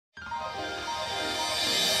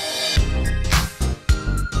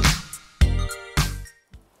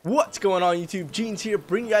What's going on YouTube? Jeans here,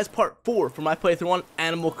 bringing you guys part 4 for my playthrough on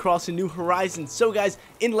Animal Crossing New Horizons. So guys,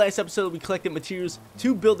 in the last episode we collected materials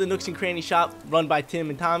to build the Nooks and Cranny shop run by Tim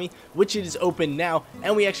and Tommy, which it is open now,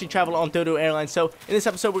 and we actually traveled on Dodo Airlines. So in this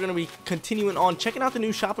episode we're going to be continuing on checking out the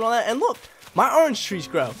new shop and all that, and look, my orange trees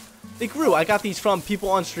grow. They grew. I got these from people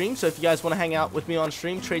on stream, so if you guys want to hang out with me on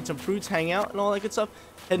stream, trade some fruits, hang out, and all that good stuff,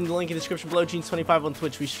 head in the link in the description below. Jeans25 on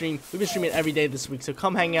Twitch. We've been streaming every day this week, so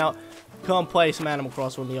come hang out, come play some Animal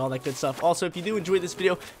Crossing with me, all that good stuff. Also, if you do enjoy this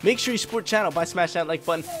video, make sure you support the channel by smashing that like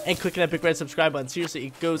button and clicking that big red subscribe button. Seriously,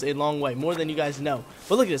 it goes a long way, more than you guys know.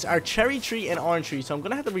 But look at this, our cherry tree and orange tree, so I'm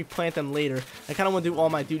going to have to replant them later. I kind of want to do all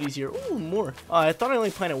my duties here. Ooh, more. I thought I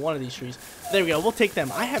only planted one of these trees. There we go, we'll take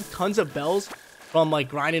them. I have tons of bells from like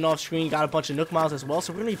grinding off screen, got a bunch of Nook Miles as well,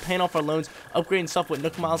 so we're gonna be paying off our loans, upgrading stuff with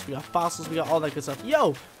Nook Miles. We got fossils, we got all that good stuff.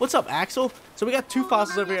 Yo, what's up, Axel? So we got 2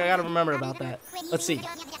 fossils over here. I gotta remember about that. Let's see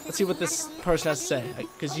what this person has to say,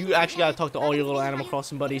 because you actually gotta talk to all your little Animal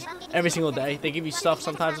Crossing buddies every single day. They give you stuff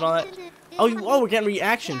sometimes and all that. Oh, we're getting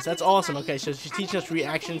reactions. That's awesome. Okay, so she's teaching us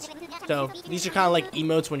reactions. So these are kind of like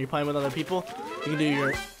emotes when you're playing with other people. You can do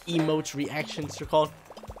your emotes, reactions they're called.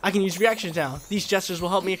 I can use reactions now. These gestures will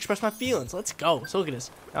help me express my feelings. Let's go. So look at this.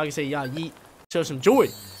 Now I can say, yeah, yeet. Show some joy.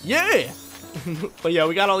 Yeah! But yeah,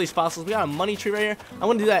 we got all these fossils. We got a money tree right here. I'm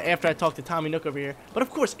going to do that after I talk to Tommy Nook over here. But of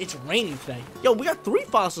course, it's raining today. Yo, we got 3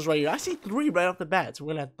 fossils right here. I see 3 right off the bat. So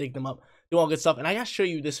we're going to have to dig them up. Do all good stuff. And I got to show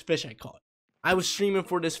you this fish I caught. I was streaming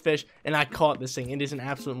for this fish, and I caught this thing. It is an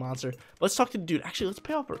absolute monster. Let's talk to the dude. Actually, let's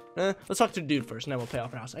pay off her. Let's talk to the dude first, and then we'll pay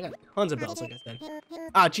off her house. I got tons of bells, like I said.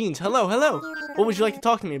 Ah, Jeans, hello. What would you like to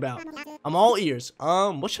talk to me about? I'm all ears.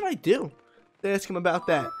 What should I do? Ask him about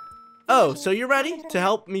that. Oh, so you're ready to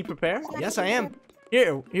help me prepare? Yes, I am.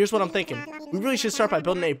 Here's what I'm thinking. We really should start by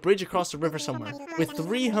building a bridge across the river somewhere. With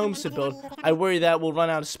 3 homes to build, I worry that we'll run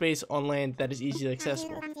out of space on land that is easily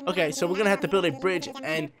accessible. Okay, so we're gonna have to build a bridge,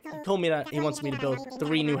 and he told me that he wants me to build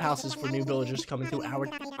 3 new houses for new villagers coming to our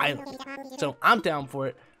island. So I'm down for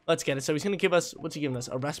it. Let's get it. So he's gonna give us, what's he giving us?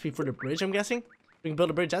 A recipe for the bridge, I'm guessing? We can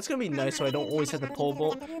build a bridge. That's gonna be nice, so I don't always have to pole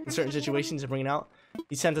vault in certain situations and bring it out.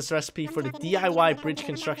 He sent us a recipe for the DIY bridge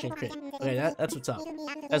construction kit. Okay, that's what's up.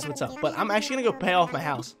 That's what's up. But I'm actually gonna go pay off my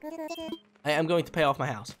house. I am going to pay off my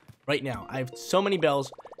house right now. I have so many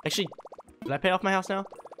bells. Actually, did I pay off my house now?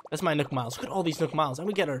 That's my Nook Miles. Look at all these Nook Miles. And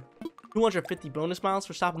we get our 250 bonus miles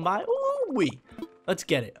for stopping by. Ooh-wee. Let's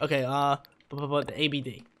get it. Okay, the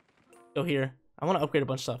ABD. Go here. I want to upgrade a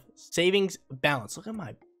bunch of stuff. Savings balance. Look at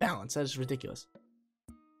my balance. That is ridiculous.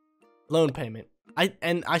 Loan payment.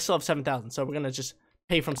 I still have 7,000, so we're gonna just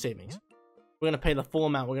pay from savings. We're gonna pay the full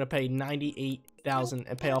amount. We're gonna pay 98,000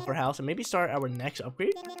 and pay off our house, and maybe start our next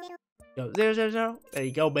upgrade. Go 000. There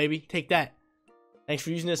you go, baby. Take that. Thanks for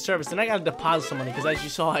using this service. Then I gotta deposit some money because, as you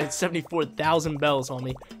saw, I had 74,000 bells on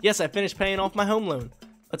me. Yes, I finished paying off my home loan.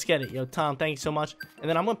 Let's get it, yo, Tom. Thank you so much. And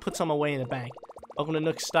then I'm gonna put some away in the bank. Welcome to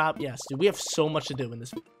Nook Stop. Yes, dude. We have so much to do in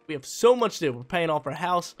this. We have so much to do. We're paying off our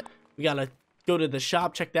house. We gotta go to the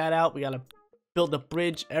shop, check that out. We gotta build the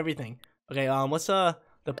bridge, everything. Okay, let's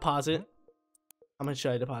deposit. How much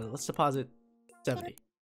should I deposit? Let's deposit 70.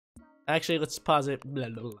 Actually, let's deposit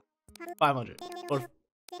 500 or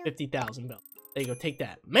 50,000 bells. There you go, take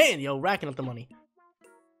that. Man, yo, racking up the money.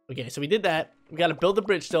 Okay, so we did that. We gotta build the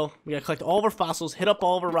bridge still. We gotta collect all of our fossils, hit up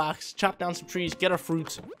all of our rocks, chop down some trees, get our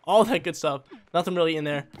fruits, all that good stuff. Nothing really in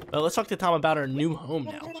there. But let's talk to Tom about our new home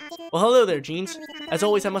now. Well, hello there, Jeans. As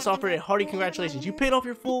always, I must offer a hearty congratulations. You paid off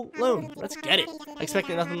your full loan. Let's get it. I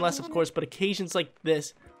expected nothing less, of course, but occasions like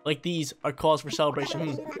these are cause for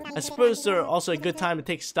celebration. I suppose they're also a good time to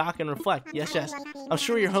take stock and reflect. Yes. I'm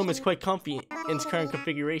sure your home is quite comfy in its current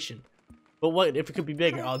configuration. But what if it could be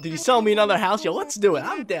bigger? Oh, did he sell me another house? Yo, let's do it.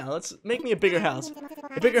 I'm down. Let's make me a bigger house.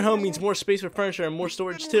 A bigger home means more space for furniture and more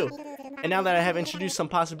storage too. And now that I have introduced some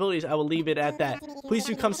possibilities, I will leave it at that. Please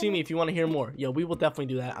do come see me if you want to hear more. Yo, we will definitely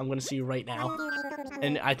do that. I'm going to see you right now.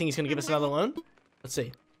 And I think he's going to give us another loan. Let's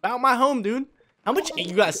see. About my home, dude. How much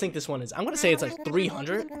you guys think this one is? I'm going to say it's like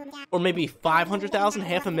 300 or maybe 500,000,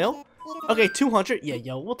 half a mil. Okay, 200. Yeah,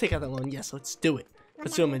 yo, we'll take out that loan. Yes, let's do it.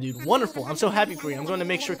 Let's do it, my dude. Wonderful. I'm so happy for you. I'm going to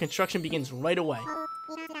make sure construction begins right away.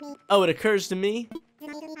 Oh, it occurs to me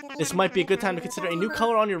this might be a good time to consider a new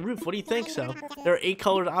color on your roof. What do you think? So there are 8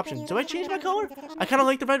 colored options. Do I change my color? I kind of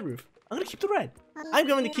like the red roof. I'm going to keep the red. I'm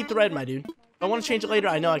going to keep the red, my dude. If I want to change it later,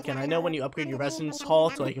 I know I can. I know when you upgrade your residence hall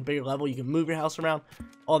to like a bigger level, you can move your house around,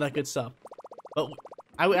 all that good stuff. But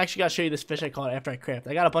I actually got to show you this fish I caught after I craft.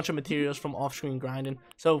 I got a bunch of materials from off-screen grinding.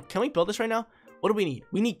 So can we build this right now? What do we need?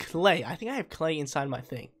 We need clay. I think I have clay inside my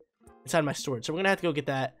thing. Inside my storage. So we're going to have to go get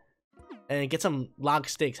that. And get some log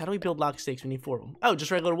stakes. How do we build log stakes? We need 4 of them. Oh,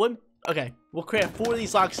 just regular wood? Okay, we'll craft 4 of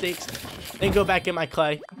these log steaks, then go back get my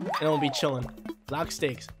clay, and then we'll be chilling. Log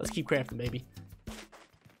steaks. Let's keep crafting, baby.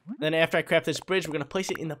 Then after I craft this bridge, we're going to place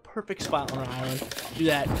it in the perfect spot on our island. Do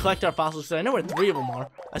that. Collect our fossils, because I know where 3 of them are.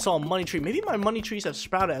 I saw a money tree. Maybe my money trees have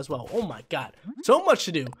sprouted as well. Oh my god. So much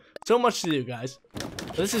to do. So much to do, guys.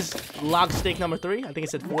 So this is log steak number 3. I think it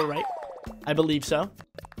said 4, right? I believe so.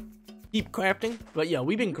 Keep crafting. But yo,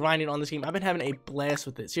 we've been grinding on this game. I've been having a blast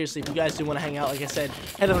with it. Seriously, if you guys do want to hang out, like I said,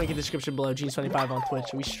 head on the link in the description below. Genius25 on Twitch.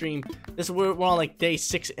 We stream. We're on like day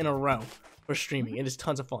 6 in a row for streaming. It is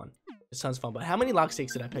tons of fun. It's tons of fun. But how many log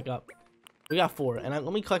steaks did I pick up? We got 4. And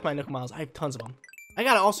let me collect my Nook Miles. I have tons of them. I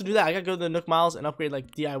gotta also do that. I gotta go to the Nook Miles and upgrade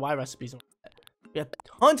like DIY recipes. We got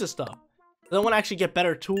tons of stuff. I want to actually get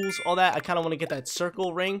better tools, all that. I kind of want to get that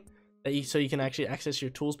circle ring that so you can actually access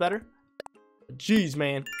your tools better. But jeez,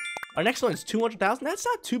 man. Our next one is 200,000. That's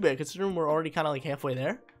not too bad considering we're already kind of like halfway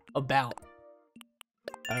there. About.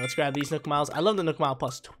 Alright, let's grab these Nook Miles. I love the Nook Mile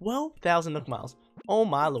Plus. 12,000 Nook Miles. Oh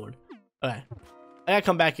my lord. Okay. I gotta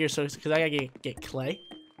come back here because I gotta get clay.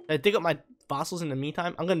 I dig up my fossils in the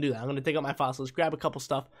meantime. I'm gonna do that. I'm gonna dig up my fossils, grab a couple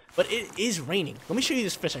stuff. But it is raining. Let me show you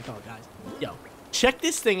this fish I caught, guys. Yo, check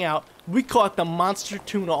this thing out. We caught the monster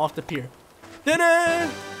tuna off the pier. Ta-da!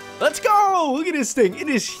 Let's go! Look at this thing. It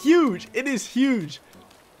is huge. It is huge.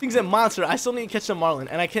 Thing's a monster. I still need to catch some marlin,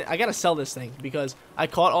 and I gotta sell this thing because I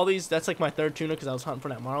caught all these. That's like my 3rd tuna because I was hunting for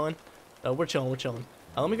that marlin. So we're chilling. We're chilling.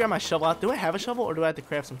 Let me grab my shovel out. Do I have a shovel or do I have to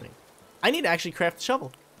craft something? I need to actually craft a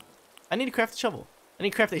shovel. I need to craft a shovel. I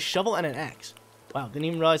need to craft a shovel and an axe. Wow, didn't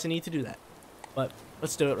even realize I need to do that. But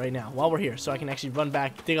let's do it right now while we're here so I can actually run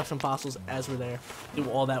back, dig up some fossils as we're there, do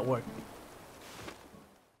all that work.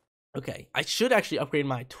 Okay, I should actually upgrade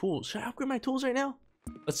my tools. Should I upgrade my tools right now?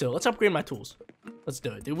 Let's do it. Let's upgrade my tools. Let's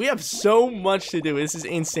do it, dude. We have so much to do. This is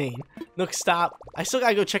insane. Nook, stop. I still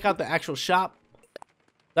gotta go check out the actual shop.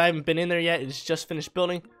 I haven't been in there yet. It's just finished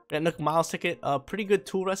building. We got Nook Miles ticket, a pretty good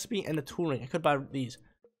tool recipe, and the tool ring. I could buy these.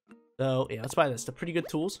 So, yeah, let's buy this. The pretty good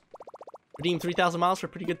tools. Redeem 3,000 miles for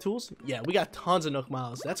pretty good tools. Yeah, we got tons of Nook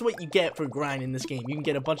Miles. That's what you get for grinding this game. You can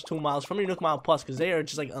get a bunch of tool miles from your Nook Mile Plus because they are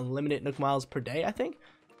just like unlimited Nook Miles per day, I think.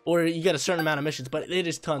 Or you get a certain amount of missions, but it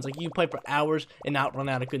is tons. Like, you can play for hours and not run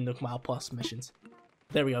out of good Nook Mile Plus missions.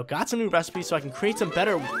 There we go. Got some new recipes so I can create some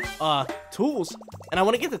better tools. And I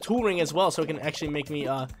want to get the tool ring as well so it can actually make me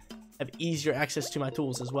have easier access to my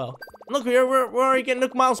tools as well. And look, we're already getting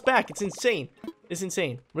Nook Miles back. It's insane. It's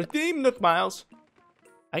insane. Redeem Nook Miles.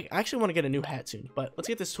 I actually want to get a new hat soon, but let's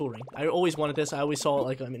get this tool ring. I always wanted this. I always saw it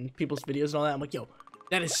like in people's videos and all that. I'm like, yo,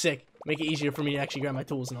 that is sick. Make it easier for me to actually grab my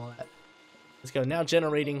tools and all that. Let's go. Now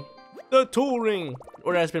generating the tool ring.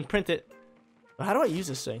 Order has been printed. But how do I use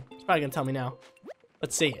this thing? It's probably going to tell me now.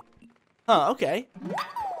 Let's see it. Huh, okay.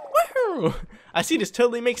 Woohoo! I see this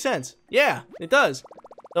totally makes sense. Yeah, it does.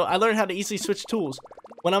 So I learned how to easily switch tools.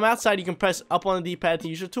 When I'm outside, you can press up on the D-pad to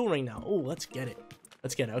use your tool ring now. Oh, let's get it.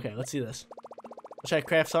 Let's get it. Okay, let's see this. Should I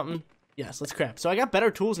craft something? Yes, let's craft. So I got better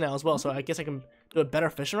tools now as well, so I guess I can do a better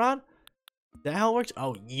fishing rod? Is that how it works?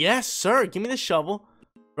 Oh, yes, sir. Give me the shovel.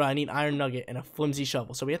 Bro, I need iron nugget and a flimsy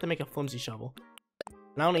shovel. So we have to make a flimsy shovel.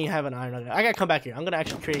 And I don't even have an iron nugget. I gotta come back here. I'm gonna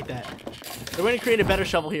actually create that. So we're gonna create a better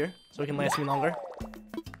shovel here so it can last me longer.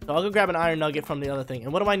 So I'll go grab an iron nugget from the other thing.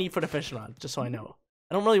 And what do I need for the fishing rod? Just so I know.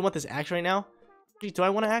 I don't really want this axe right now. Do I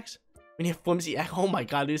want an axe? We need a flimsy axe. Oh my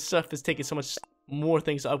god, this stuff is taking so much more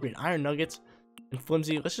things to upgrade. Iron nuggets and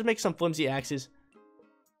flimsy. Let's just make some flimsy axes.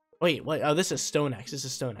 Wait, what? Oh, this is stone axe. This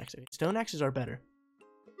is stone axe. Okay, stone axes are better.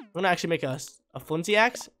 I'm gonna actually make a flimsy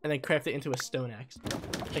axe and then craft it into a stone axe.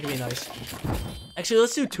 That could be nice. Actually,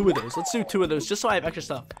 let's do 2 of those. Let's do 2 of those just so I have extra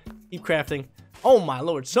stuff. Keep crafting. Oh my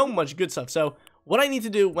lord, so much good stuff. So what I need to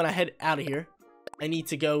do when I head out of here, I need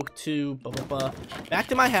to go to back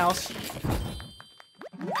to my house.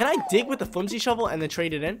 Can I dig with the flimsy shovel and then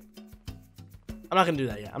trade it in? I'm not gonna do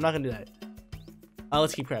that yet. I'm not gonna do that.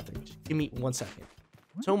 Let's keep crafting. Just give me 1 second.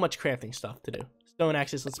 So much crafting stuff to do. Stone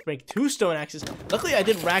axes. Let's make 2 stone axes. Luckily, I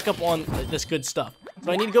did rack up on this good stuff.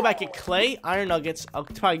 So I need to go back, get clay, iron nuggets. I'll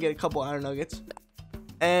probably get a couple iron nuggets.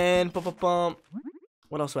 And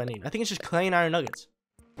what else do I need? I think it's just clay and iron nuggets.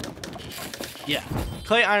 Yeah,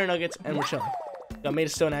 clay, iron nuggets, and we're chilling. Got made a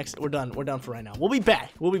stone axe. We're done. We're done for right now. We'll be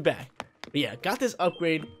back. We'll be back. But yeah, got this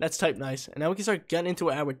upgrade. That's type nice. And now we can start getting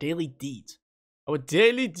into our daily deeds. Our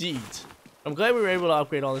daily deeds. I'm glad we were able to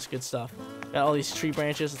upgrade all this good stuff. Got all these tree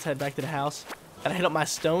branches. Let's head back to the house. Gotta hit up my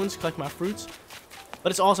stones, collect my fruits.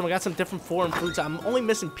 But it's awesome. I got some different foreign fruits. I'm only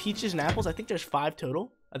missing peaches and apples. I think there's 5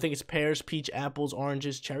 total. I think it's pears, peach, apples,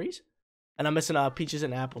 oranges, cherries. And I'm missing peaches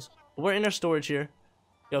and apples. But we're in our storage here.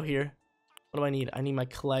 Go here. What do I need? I need my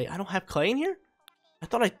clay. I don't have clay in here? I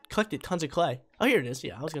thought I collected tons of clay. Oh, here it is.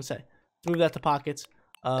 Yeah, I was gonna say. Let's move that to pockets.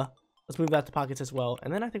 Let's move that to pockets as well.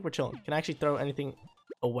 And then I think we're chilling. Can I actually throw anything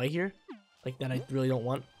away here? Like that I really don't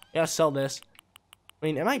want. I gotta sell this. I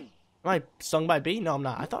mean, am I stung by a bee? No, I'm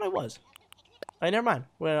not. I thought I was. Alright, never mind.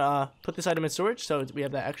 We're gonna put this item in storage so we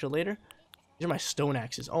have that extra later. These are my stone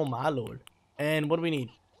axes. Oh my lord. And what do we need?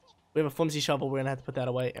 We have a flimsy shovel. We're gonna have to put that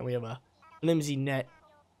away. And we have a flimsy net.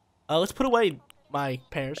 Let's put away my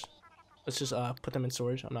pears. Let's just put them in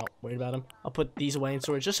storage. I'm not worried about them. I'll put these away in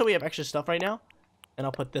storage just so we have extra stuff right now. And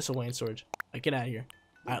I'll put this away in storage. Alright, get out of here.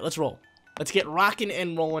 Alright, let's roll. Let's get rocking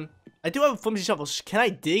and rolling. I do have a flimsy shovel. Can I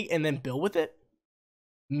dig and then build with it?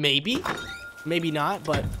 Maybe. Maybe not,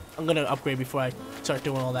 but I'm going to upgrade before I start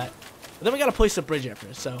doing all that. But then we got to place the bridge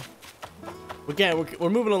after, so we're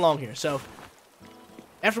moving along here. So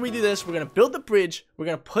after we do this, we're going to build the bridge. We're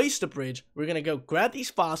going to place the bridge. We're going to go grab these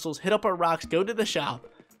fossils, hit up our rocks, go to the shop.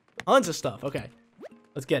 Tons of stuff. Okay,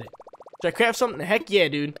 let's get it. Should I craft something? Heck yeah,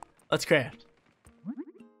 dude. Let's craft.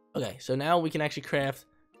 Okay, so now we can actually craft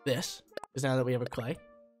this. Because now that we have a clay.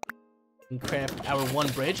 We can craft our one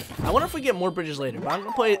bridge. I wonder if we get more bridges later. But I'm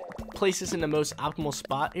going to place this in the most optimal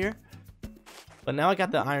spot here. But now I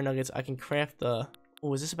got the iron nuggets. I can craft the...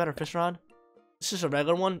 Oh, is this a better fish rod? This is a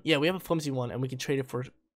regular one? Yeah, we have a flimsy one. And we can trade it for...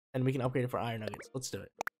 And we can upgrade it for iron nuggets. Let's do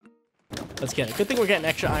it. Let's get it. Good thing we're getting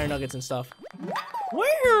extra iron nuggets and stuff. Woo!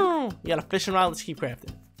 You got a fishing rod. Let's keep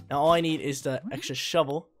crafting. Now all I need is the extra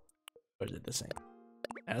shovel. Or is it the same?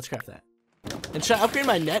 Alright, let's craft that. And should I upgrade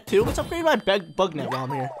my net too? Let's upgrade my bug net while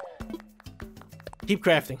I'm here. Keep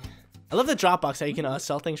crafting. I love the Dropbox, how you can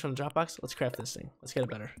sell things from the Dropbox. Let's craft this thing. Let's get it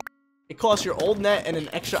better. It costs your old net and an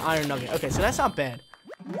extra iron nugget. Okay, so that's not bad.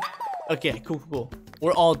 Okay, cool.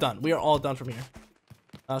 We're all done. We are all done from here.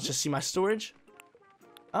 Let's just see my storage.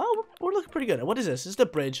 Oh, we're looking pretty good. What is this? This is the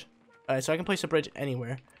bridge. Alright, so I can place a bridge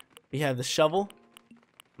anywhere. We have the shovel.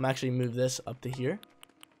 I'm actually move this up to here.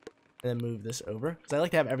 And then move this over. Because I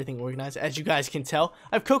like to have everything organized. As you guys can tell.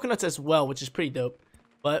 I have coconuts as well, which is pretty dope.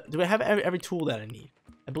 But do I have every tool that I need?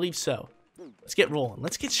 I believe so. Let's get rolling.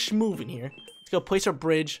 Let's get schmoving here. Let's go place our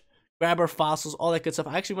bridge. Grab our fossils. All that good stuff.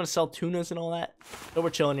 I actually want to sell tunas and all that. So we're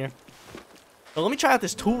chilling here. But let me try out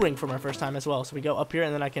this tool ring for my first time as well. So we go up here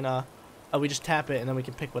and then I can... we just tap it and then we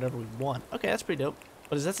can pick whatever we want. Okay, that's pretty dope.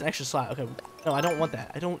 What is that? That's an extra slot. Okay. No, I don't want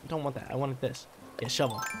that. I don't want that. I wanted this. Yeah,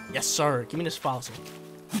 shovel. Yes, sir. Give me this fossil.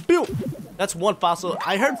 Boom! That's one fossil.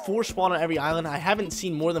 I heard 4 spawn on every island. I haven't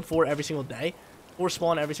seen more than 4 every single day. 4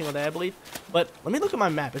 spawn every single day, I believe. But let me look at my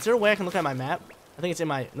map. Is there a way I can look at my map? I think it's in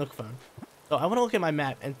my Nook phone. So I want to look at my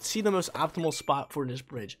map and see the most optimal spot for this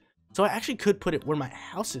bridge. So I actually could put it where my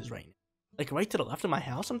house is right now. Like right to the left of my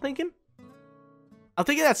house, I'm thinking. I'm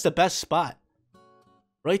thinking that's the best spot.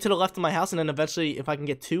 Right to the left of my house, and then eventually, if I can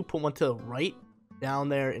get 2, put one to the right. Down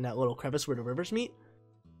there in that little crevice where the rivers meet.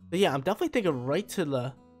 But yeah, I'm definitely thinking right to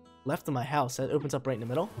the left of my house. That opens up right in the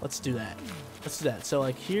middle. Let's do that. Let's do that. So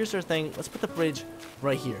like here's our thing. Let's put the bridge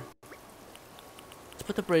right here. Let's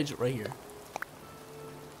put the bridge right here.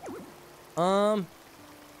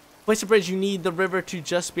 Place the bridge, you need the river to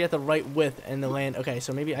just be at the right width and the land. Okay,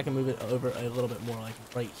 so maybe I can move it over a little bit more like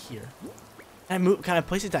right here. Can I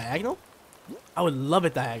place it diagonal? I would love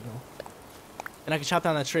it diagonal. And I can chop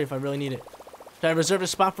down that tree if I really need it. Should I reserve a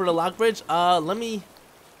spot for the log bridge?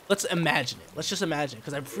 Let's imagine it. Let's just imagine it,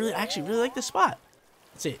 because I actually really like this spot.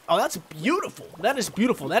 Let's see. Oh, that's beautiful. That is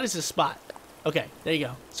beautiful. That is the spot. Okay, there you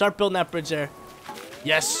go. Start building that bridge there.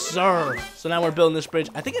 Yes, sir. So now we're building this bridge.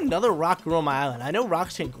 I think another rock grew on my island. I know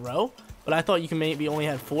rocks can grow, but I thought you can maybe only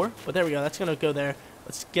had 4. But there we go. That's gonna go there.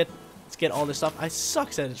 Let's get all this stuff. I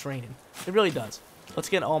sucks that it's raining. It really does. Let's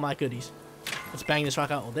get all my goodies. Let's bang this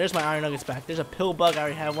rock out. Oh, there's my iron nuggets back. There's a pill bug. I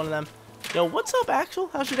already have one of them. Yo, what's up, Axel?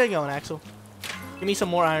 How's your day going, Axel? Give me some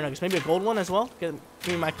more iron nuggets. Maybe a gold one as well. Give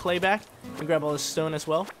me my clay back. And grab all this stone as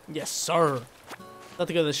well. Yes, sir.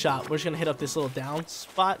 Let's go to the shop. We're just gonna hit up this little down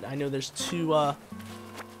spot. I know there's 2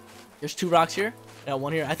 rocks here. Got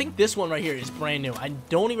one here. I think this one right here is brand new. I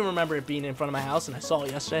don't even remember it being in front of my house, and I saw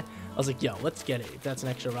it yesterday. I was like, yo, let's get it if that's an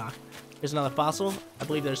extra rock. Here's another fossil. I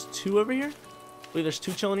believe there's 2 over here. I believe there's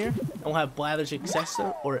 2 chilling here. And we'll have Blathers assess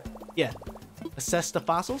the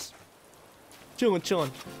fossils.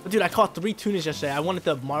 Chilling. But dude, I caught 3 tunas yesterday. I wanted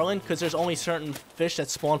the marlin because there's only certain fish that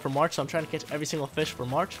spawn for March, so I'm trying to catch every single fish for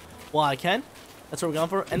March while I can. That's what we're going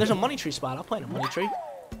for. And there's a money tree spot. I'll plant a money tree.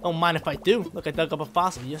 Don't mind if I do. Look, I dug up a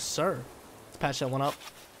fossil. Yes, sir. Let's patch that one up.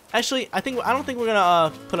 Actually, I don't think we're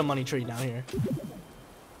gonna put a money tree down here.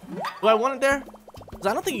 Do I want it there? Because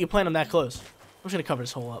I don't think you can plant them that close. I'm just gonna cover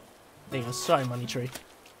this hole up. There you go. Sorry, money tree.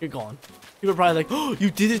 You're gone. People are probably like, oh, you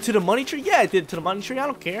did it to the money tree? Yeah, I did it to the money tree. I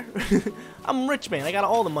don't care. I'm rich, man. I got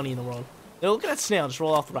all the money in the world. Now look at that snail. Just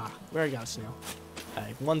roll off the rock. We already got a snail.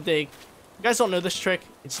 Alright, one dig. You guys don't know this trick.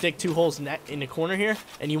 It's dig 2 holes in the corner here,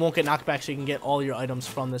 and you won't get knocked back, so you can get all your items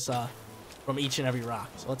from this, from each and every rock.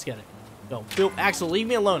 So let's get it. Go. Bill, Axel, leave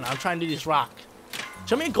me alone. I'm trying to do this rock.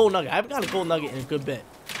 Show me a gold nugget. I haven't got a gold nugget in a good bit.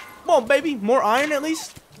 Come on, baby. More iron at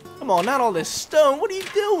least? Come on, not all this stone. What are you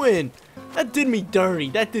doing? That did me dirty.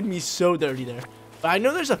 That did me so dirty there. But I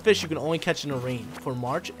know there's a fish you can only catch in the rain for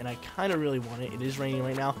March, and I kind of really want it. It is raining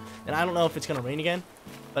right now, and I don't know if it's going to rain again.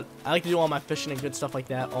 But I like to do all my fishing and good stuff like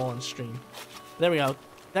that all on stream. There we go.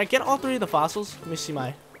 Did I get all 3 of the fossils? Let me see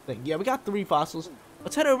my thing. Yeah, we got 3 fossils.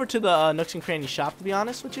 Let's head over to the Nooks and Crannies shop, to be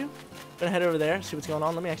honest with you. Gonna head over there, see what's going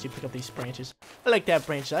on. Let me actually pick up these branches. I like that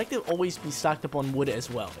branch. I like to always be stocked up on wood as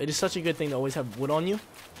well. It is such a good thing to always have wood on you.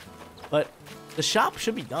 But the shop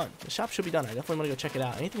should be done. The shop should be done. I definitely want to go check it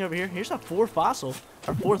out. Anything over here? Here's a 4 fossil.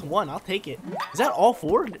 Our 4th one. I'll take it. Is that all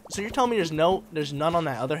 4? So you're telling me there's none on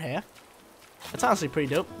that other half? That's honestly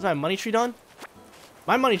pretty dope. Is my money tree done?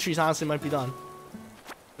 My money trees honestly might be done.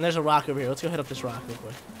 And there's a rock over here. Let's go hit up this rock real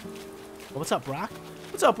quick. Oh, what's up, Rock?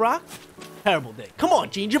 What's up, Rock? Terrible day. Come on,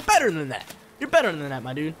 Gene. You're better than that. You're better than that,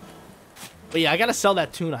 my dude. But yeah, I gotta sell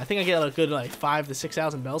that tuna. I think I get a good like 5,000 to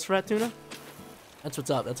 6,000 bells for that tuna. That's what's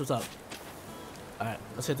up. That's what's up. Alright,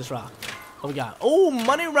 let's hit this rock. What we got? Oh,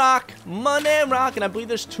 money rock. Money rock. And I believe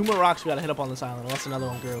there's 2 more rocks we gotta hit up on this island, unless another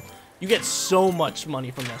one grew. You get so much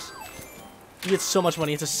money from this. You get so much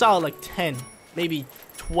money. It's a solid like 10, maybe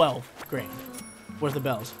 12 grand worth of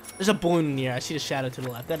bells. There's a balloon in the air. I see the shadow to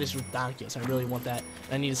the left. That is ridiculous. I really want that.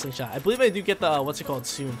 I need a slingshot. I believe I do get the, what's it called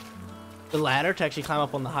soon? The ladder to actually climb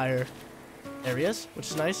up on the higher areas,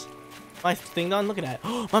 which is nice. My thing done? Look at that.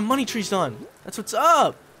 Oh, my money tree's done. That's what's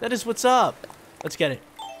up. That is what's up. Let's get it.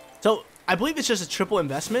 So, I believe it's just a triple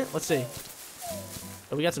investment. Let's see.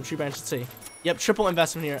 Oh, we got some tree branches. Let's see. Yep, triple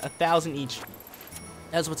investment here. 1,000 each.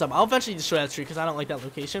 That's what's up. I'll eventually destroy that tree because I don't like that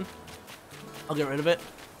location. I'll get rid of it.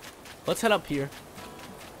 Let's head up here.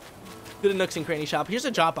 To the Nooks and Cranny shop. Here's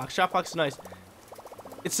a drop box. Drop box is nice.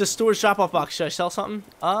 It's the storage drop-off box. Should I sell something?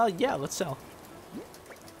 Yeah, let's sell.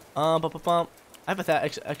 I have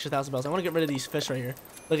extra 1,000 bells. I want to get rid of these fish right here.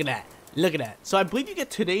 Look at that. Look at that. So I believe you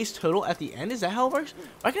get today's total at the end. Is that how it works?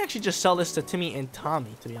 Or I can actually just sell this to Timmy and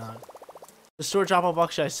Tommy, to be honest. The storage drop-off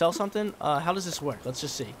box. Should I sell something? How does this work? Let's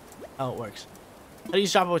just see how it works. How do you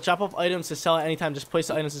drop off items to sell at any time? Just place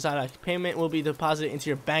the items inside. Payment will be deposited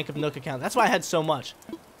into your Bank of Nook account. That's why I had so much.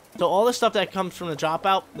 So all the stuff that comes from the drop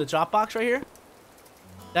box right here,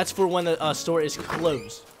 that's for when the store is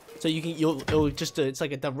closed. So it'll just it's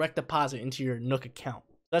like a direct deposit into your Nook account.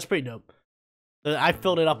 That's pretty dope. I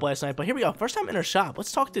filled it up last night, but here we go. First time in our shop.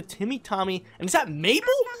 Let's talk to Timmy, Tommy, and is that Mabel?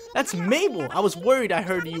 That's Mabel. I was worried. I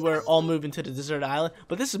heard you were all moving to the desert island,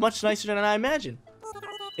 but this is much nicer than I imagined.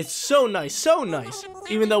 It's so nice, so nice.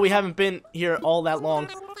 Even though we haven't been here all that long,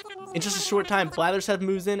 in just a short time, Blathers have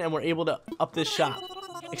moved in, and we're able to up this shop.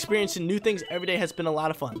 Experiencing new things every day has been a lot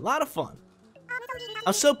of fun. A lot of fun.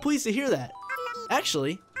 I'm so pleased to hear that.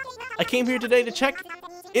 Actually, I came here today to check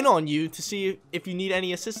in on you to see if you need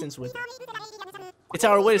any assistance with it. It's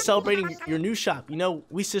our way of celebrating your new shop. You know,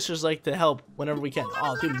 we sisters like to help whenever we can.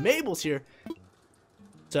 Oh, dude, Mabel's here.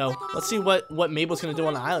 So, let's see what Mabel's going to do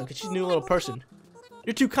on the island, because she's a new little person.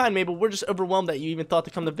 You're too kind, Mabel. We're just overwhelmed that you even thought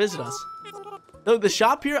to come to visit us. Though the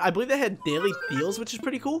shop here, I believe they had daily deals, which is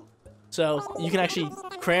pretty cool. So, you can actually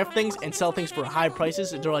craft things and sell things for high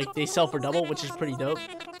prices. They're like, they sell for double, which is pretty dope.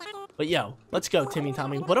 But yo, let's go, Timmy and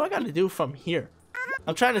Tommy. What do I got to do from here?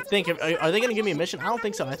 I'm trying to think. Are they going to give me a mission? I don't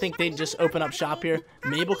think so. I think they just open up shop here.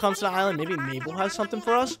 Mabel comes to the island. Maybe Mabel has something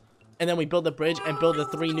for us. And then we build the bridge and build the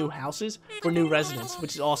 3 new houses for new residents,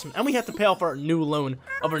 which is awesome. And we have to pay off our new loan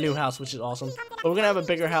of our new house, which is awesome. But we're going to have a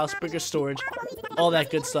bigger house, bigger storage, all that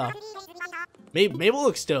good stuff. Mabel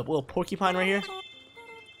looks dope. A little porcupine right here.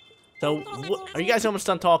 So, are you guys almost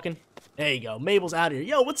done talking? There you go. Mabel's out here.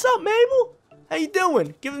 Yo, what's up, Mabel? How you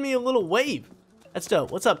doing? Giving me a little wave. That's dope.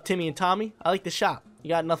 What's up, Timmy and Tommy? I like the shop. You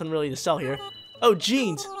got nothing really to sell here. Oh,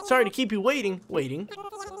 jeans. Sorry to keep you waiting.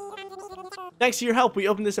 Thanks to your help, we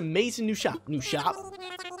opened this amazing new shop.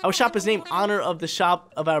 Our shop is named in honor of the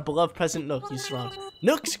shop of our beloved President Nook used to run.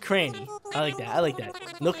 Nook's Cranny. I like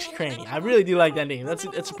that. Nook's Cranny. I really do like that name. That's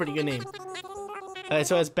a pretty good name. Alright,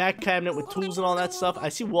 so it has back cabinet with tools and all that stuff. I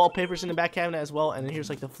see wallpapers in the back cabinet as well. And then here's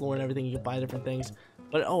like the floor and everything. You can buy different things.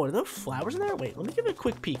 But, oh, are there flowers in there? Wait, let me give it a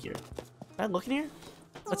quick peek here. Can I look in here?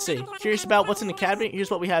 Let's see. Curious about what's in the cabinet?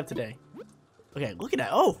 Here's what we have today. Okay, look at that.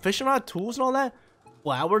 Oh, fishing rod, tools and all that.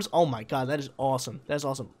 Flowers. Oh my god, that is awesome. That is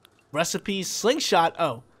awesome. Recipes. Slingshot.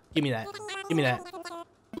 Oh, give me that. Give me that.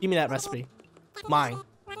 Give me that recipe. Mine.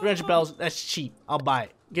 300 bells. That's cheap. I'll buy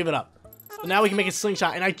it. Give it up. But now we can make a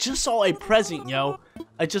slingshot. And I just saw a present, yo.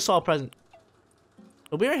 I just saw a present.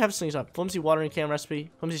 But we already have a slingshot. Flimsy watering can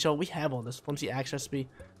recipe. Flimsy shell. We have all this. Flimsy axe recipe.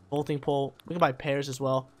 Bolting pole. We can buy pairs as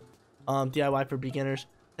well. DIY for beginners.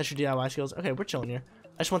 Test your DIY skills. Okay, we're chilling here.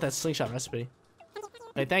 I just want that slingshot recipe.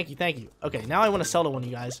 Okay, thank you, thank you. Okay, now I want to sell to one of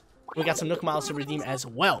you guys. We got some Nook Miles to redeem as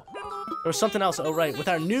well. There was something else. Oh, right. With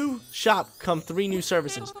our new shop come 3 new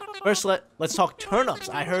services. First, let's talk turnips.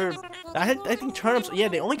 I think turnips, yeah,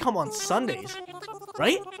 they only come on Sundays.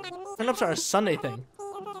 Right? Turnips are a Sunday thing.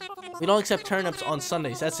 We don't accept turnips on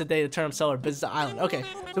Sundays. That's the day the turnip seller visits the island. Okay,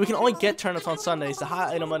 so we can only get turnips on Sundays. The hot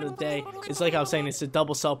item of the day is, like I was saying, it's the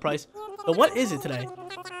double sell price. But what is it today?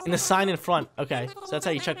 In the sign in front. Okay, so that's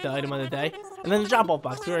how you check the item of the day. And then the drop-off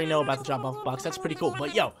box. We already know about the drop-off box. That's pretty cool.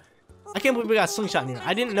 But, yo, I can't believe we got a slingshot in here.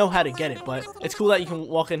 I didn't know how to get it, but it's cool that you can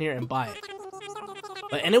walk in here and buy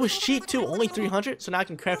it. And it was cheap, too. Only 300. So now I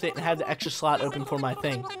can craft it and have the extra slot open for my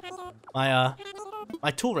thing. My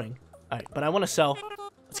tool ring. All right, but I want to sell.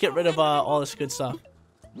 Let's get rid of all this good stuff.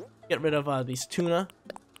 Get rid of these tuna.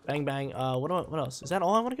 Bang, bang. What else? Is that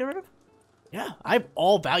all I want to get rid of? Yeah, I have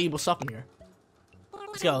all valuable stuff in here.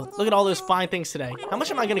 Let's go. Look at all those fine things today. How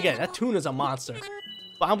much am I going to get? That tuna's a monster.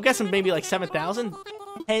 Well, I'm guessing maybe like 7,000?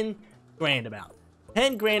 10 grand about.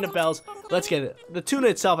 10 grand of bells. Let's get it. The tuna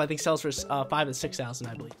itself, I think, sells for 5,000 to 6,000,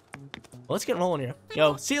 I believe. Well, let's get rolling here.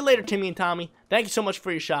 Yo, see you later, Timmy and Tommy. Thank you so much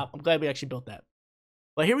for your shop. I'm glad we actually built that.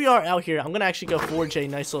 But here we are out here. I'm going to actually go forge a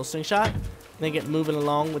nice little slingshot and then get moving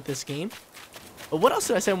along with this game. But what else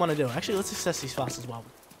did I say I want to do? Actually, let's assess these fossils while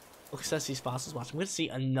we'll assess these fossils. Watch. I'm going to see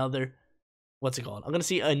another, what's it called? I'm going to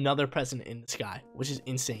see another present in the sky, which is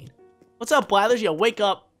insane. What's up, Blathers? Yo, wake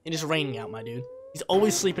up. It is raining out, my dude. He's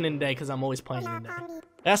always sleeping in the day because I'm always playing in the day. I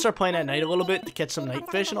gotta start playing at night a little bit to catch some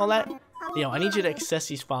night fish and all that. Yo, I need you to assess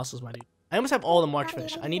these fossils, my dude. I almost have all the March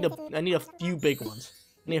fish. I need a few big ones.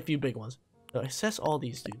 So assess all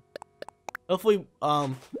these, dude. Hopefully,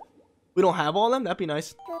 we don't have all of them. That'd be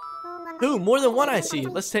nice. Ooh, more than one I see.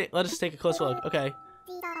 Let us take a closer look. Okay.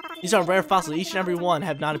 These are rare fossils. Each and every one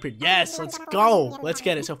have not appeared. Yes, let's go. Let's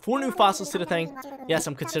get it. So 4 new fossils to the thing. Yes,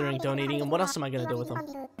 I'm considering donating them. What else am I gonna do with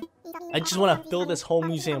them? I just want to fill this whole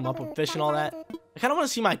museum up with fish and all that. I kind of want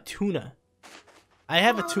to see my tuna. I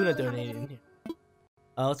have a tuna donated in here.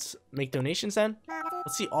 Let's make donations then.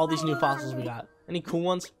 Let's see all these new fossils we got. Any cool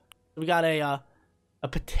ones? We got a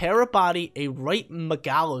Patera body, a right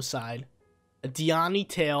megalocide, a Diani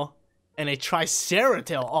tail, and a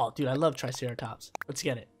Triceratops. Oh, dude, I love Triceratops. Let's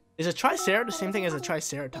get it. Is a Tricera the same thing as a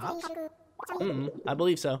Triceratops? I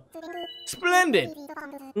believe so. Splendid!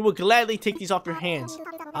 We will gladly take these off your hands.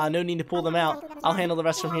 No need to pull them out. I'll handle the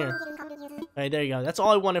rest from here. Alright, there you go. That's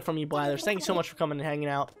all I wanted from you, Blathers. Thank you so much for coming and hanging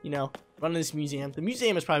out, you know, running this museum. The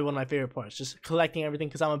museum is probably one of my favorite parts, just collecting everything,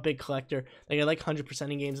 because I'm a big collector. Like, I like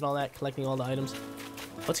 100%ing games and all that, collecting all the items.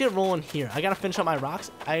 Let's get rolling here. I gotta finish up my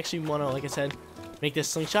rocks. I actually want to, like I said, make this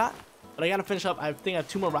slingshot. But I gotta finish up. I think I have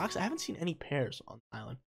 2 more rocks. I haven't seen any pears on the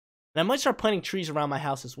island. And I might start planting trees around my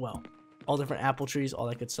house as well. All different apple trees, all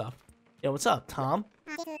that good stuff. Yo, what's up, Tom?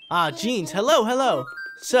 Jeans. Hello, hello.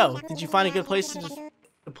 So, did you find a good place to just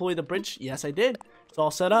deploy the bridge? Yes, I did. It's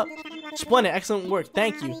all set up. Splendid. Excellent work.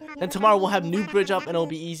 Thank you. Then tomorrow we'll have new bridge up and it'll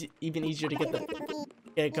be even easier to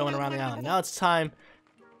get going around the island. Now it's time.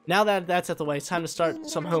 Now that that's at the way, it's time to start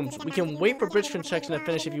some homes. We can wait for bridge construction to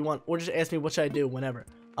finish if you want, or just ask me what should I do whenever.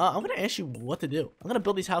 I'm going to ask you what to do. I'm going to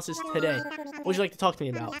build these houses today. What would you like to talk to me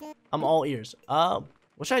about? I'm all ears. What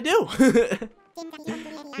should I do?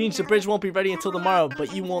 Means the bridge won't be ready until tomorrow,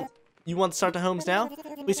 but you want to start the homes now?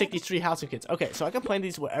 Please take these 3 housing kits. Okay, so I can plant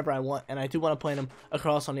these wherever I want, and I do want to plant them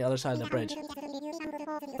across on the other side of the bridge.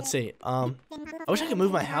 Let's see. I wish I could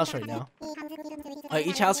move my house right now.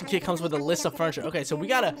 Each housing kit comes with a list of furniture. Okay, so we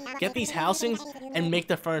gotta get these housings and make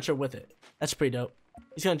the furniture with it. That's pretty dope.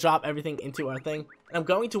 He's gonna drop everything into our thing. And I'm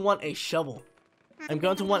going to want a shovel. I'm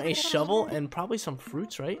going to want a shovel and probably some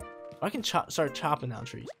fruits, right? Or I can start chopping down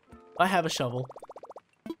trees. If I have a shovel,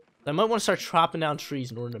 I might want to start chopping down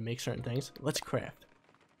trees in order to make certain things. Let's craft.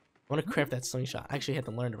 I want to craft that slingshot. I actually had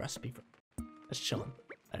to learn the recipe for it. That's chilling.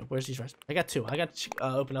 Alright, where's these recipes? I got 2. I got to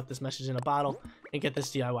open up this message in a bottle and get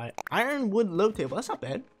this DIY. Ironwood load table. That's not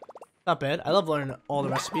bad. Not bad. I love learning all the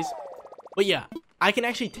recipes. But yeah, I can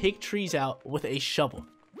actually take trees out with a shovel.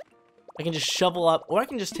 I can just shovel up, or I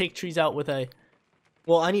can just take trees out with a...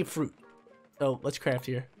 Well, I need fruit. So let's craft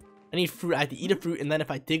here. I need fruit. I have to eat a fruit, and then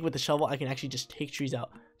if I dig with the shovel, I can actually just take trees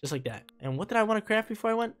out just like that. And what did I want to craft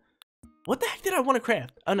before I went? What the heck did I want to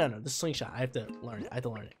craft? Oh, no, the slingshot. I have to learn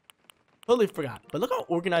it. Totally forgot. But look how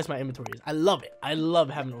organized my inventory is. I love it. I love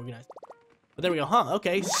having it organized. But there we go, huh?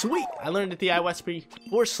 Okay, sweet. I learned the DIY recipe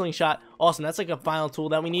for slingshot. Awesome. That's like a final tool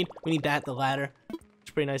that we need. We need that, the ladder.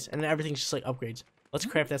 It's pretty nice. And then everything's just like upgrades. Let's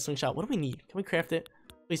craft that slingshot. What do we need? Can we craft it?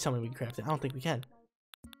 Please tell me we can craft it. I don't think we can.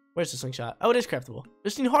 Where's the slingshot? Oh, it is craftable.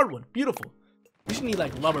 Just need hardwood. Beautiful. We should need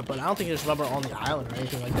like rubber, but I don't think there's rubber on the island or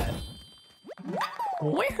anything like that.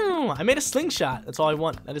 Wow! I made a slingshot. That's all I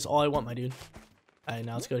want. That is all I want, my dude. Alright,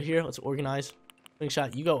 now let's go here. Let's organize.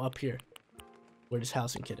 Slingshot, you go up here. Where this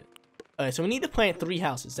housing kit is. Alright, so we need to plant 3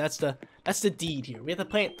 houses. That's the deed here. We have to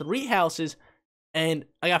plant 3 houses, and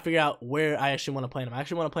I gotta figure out where I actually want to plant them. I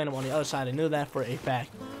actually want to plant them on the other side. I know that for a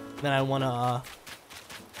fact. Then I want to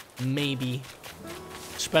maybe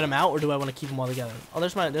spread them out, or do I want to keep them all together? Oh,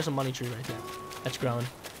 there's a money tree right there. That's growing.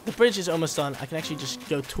 The bridge is almost done. I can actually just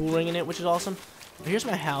go tool ring in it, which is awesome. But here's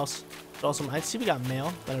my house. It's awesome. I see we got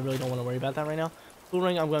mail, but I really don't want to worry about that right now. Tool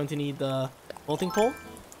ring, I'm going to need the bolting pole.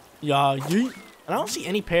 Yeah, yeet. And I don't see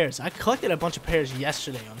any pears. I collected a bunch of pears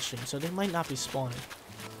yesterday on stream, so they might not be spawning.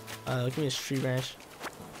 Give me this tree branch.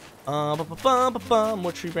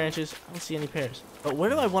 More tree branches. I don't see any pears. But where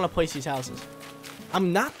do I want to place these houses?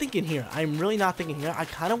 I'm not thinking here. I'm really not thinking here. I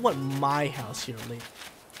kind of want my house here later.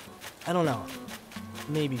 I don't know.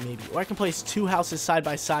 Maybe. Or I can place 2 houses side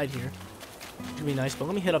by side here. Would be nice, but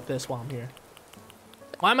let me hit up this while I'm here.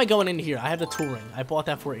 Why am I going into here? I have the tool ring. I bought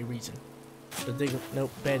that for a reason. The dig.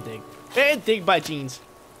 Nope, bad dig. Bad dig by Jeans.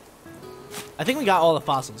 I think we got all the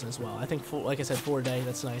fossils as well. I think, like I said, 4 a day.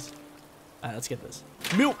 That's nice. Alright, let's get this.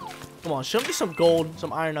 Milk! Come on, show me some gold,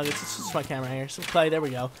 some iron nuggets. This is my camera here. Some clay. There we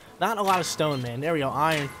go. Not a lot of stone, man. There we go.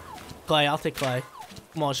 Iron. Clay. I'll take clay.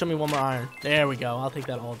 Come on, show me one more iron. There we go. I'll take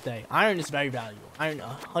that all day. Iron is very valuable. Iron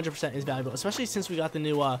 100% is valuable, especially since we got the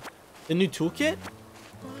new toolkit.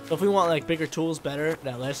 So if we want like bigger tools, better,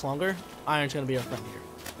 that last longer, iron's gonna be our friend here.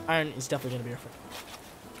 Iron is definitely gonna be our friend.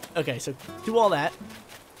 Okay, so do all that.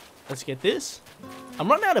 Let's get this. I'm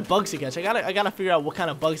running out of bugs to catch. I gotta figure out what kind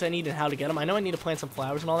of bugs I need and how to get them. I know I need to plant some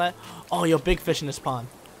flowers and all that. Oh, yo, big fish in this pond.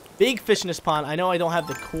 Big fish in this pond. I know I don't have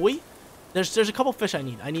the koi. There's a couple fish I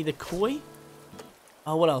need. I need the koi.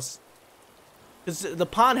 What else? Because the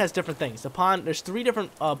pond has different things. The pond, there's 3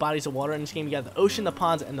 different bodies of water in this game. You got the ocean, the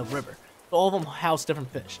ponds, and the river. So all of them house different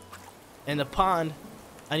fish. And the pond,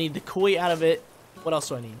 I need the koi out of it. What else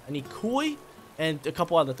do I need? I need koi and a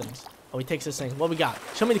couple other things. Oh, he takes this thing. What we got?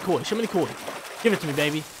 Show me the koi. Show me the koi. Give it to me,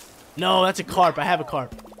 baby. No, that's a carp. I have a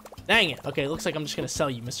carp. Dang it. Okay, looks like I'm just going to sell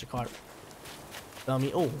you, Mr. Carp.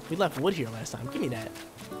 Dummy. Oh, we left wood here last time. Give me that.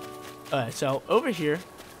 Alright, so over here,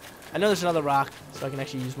 I know there's another rock, so I can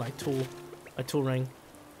actually use my tool ring.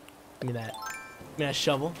 Give me that. Give me that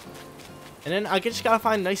shovel. And then I just gotta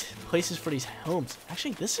find nice places for these homes.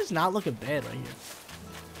 Actually, this is not looking bad right here.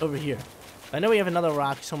 Over here. I know we have another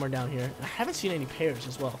rock somewhere down here. And I haven't seen any pears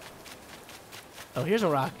as well. Oh, here's a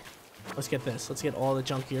rock. Let's get this. Let's get all the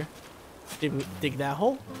junk here. Dig that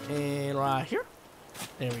hole. And right here.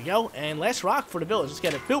 There we go. And last rock for the village. Let's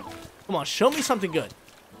get it. Boop. Come on, show me something good.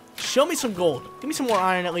 Show me some gold. Give me some more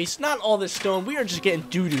iron at least. Not all this stone. We are just getting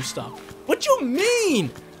doo-doo stuff. What you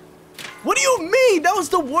mean? What do you mean? That was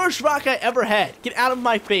the worst rock I ever had. Get out of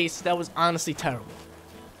my face. That was honestly terrible.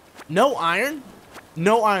 No iron?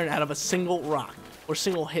 No iron out of a single rock. Or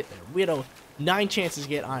single hit there. We had 9 chances to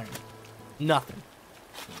get iron. Nothing.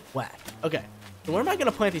 Whack. Okay. So where am I going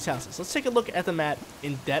to plant these houses? Let's take a look at the map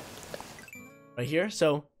in depth. Right here.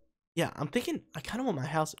 So, yeah. I'm thinking I kind of want my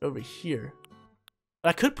house over here. But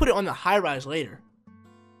I could put it on the high rise later.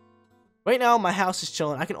 Right now, my house is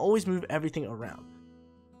chilling. I can always move everything around.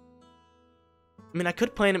 I mean, I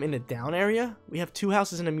could plant them in the down area. We have 2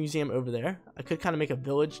 houses and a museum over there. I could kind of make a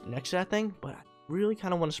village next to that thing, but I really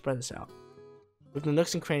kind of want to spread this out. With the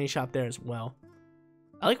Nooks and Cranny shop there as well.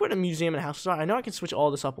 I like where the museum and houses are. I know I can switch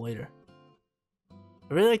all this up later.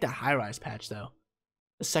 I really like that high-rise patch, though.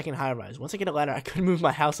 The second high-rise. Once I get a ladder, I could move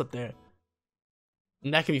my house up there.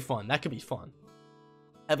 And that could be fun. That could be fun.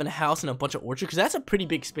 Having a house and a bunch of orchard, because that's a pretty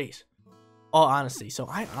big space. All honesty. So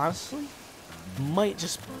I honestly might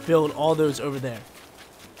just build all those over there.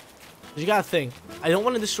 You gotta think. I don't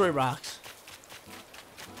want to destroy rocks.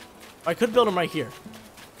 I could build them right here.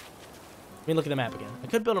 Let me look at the map again. I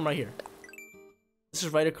could build them right here. This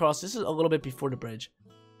is right across. This is a little bit before the bridge.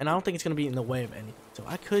 And I don't think it's going to be in the way of anything. So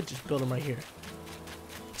I could just build them right here.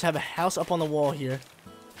 Just have a house up on the wall here.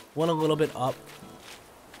 One a little bit up.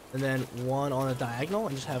 And then one on a diagonal.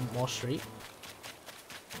 And just have them all straight.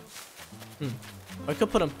 I could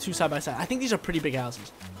put them 2 side by side. I think these are pretty big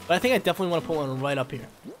houses. But I think I definitely want to put one right up here.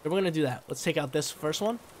 So we're going to do that. Let's take out this first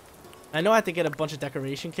one. I know I have to get a bunch of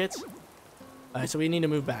decoration kits. Alright, so we need to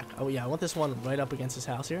move back. Oh yeah, I want this one right up against this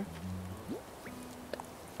house here.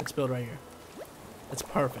 Let's build right here. That's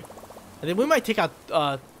perfect. I think we might take out,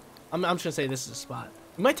 I'm just gonna say this is a spot.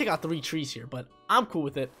 We might take out 3 trees here, but I'm cool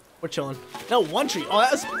with it. We're chilling. No, 1 tree. Oh,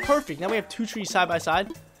 that was perfect. Now we have 2 trees side by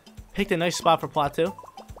side. Picked a nice spot for plot 2.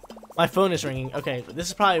 My phone is ringing. Okay, this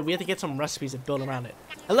is probably, we have to get some recipes and build around it.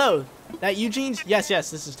 Hello, that Eugene's? Yes,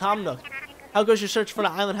 this is Tom Nook. How goes your search for the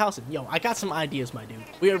island house? Yo, I got some ideas, my dude.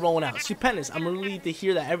 We are rolling out. Stupendous. I'm relieved to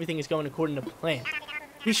hear that everything is going according to plan.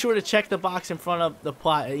 Be sure to check the box in front of the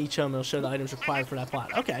plot at each home. It'll show the items required for that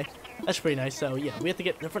plot. Okay, that's pretty nice. So, yeah, we have to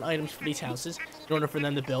get different items for these houses in order for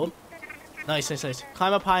them to build. Nice.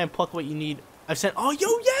 Climb up high and pluck what you need. I've sent... Oh, yo,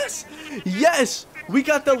 yes! Yes! We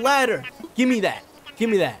got the ladder. Give me that.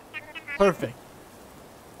 Perfect.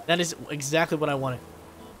 That is exactly what I wanted.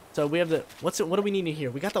 So we have the... What do we need in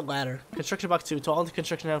here? We got the ladder. Construction box 2. To all the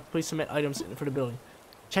construction now, please submit items for the building.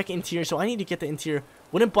 Check interior. So I need to get the interior.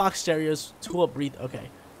 Wooden box stereos. Tool up wreath. Okay.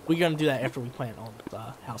 We're going to do that after we plant all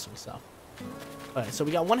the housing stuff. Alright, so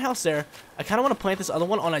we got 1 house there. I kind of want to plant this other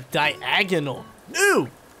one on a diagonal. No!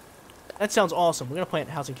 That sounds awesome. We're going to plant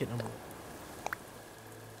housing kit number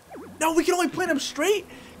 1. No, we can only plant them straight?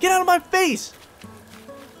 Get out of my face!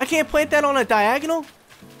 I can't plant that on a diagonal?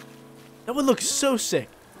 That would look so sick.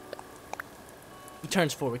 He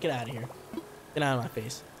turns forward. Get out of here. Get out of my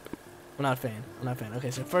face. I'm not a fan.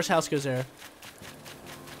 Okay, so first house goes there.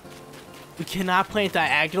 We cannot plant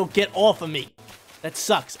diagonal. Get off of me. That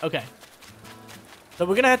sucks. Okay. So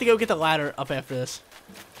we're going to have to go get the ladder up after this.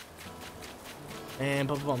 And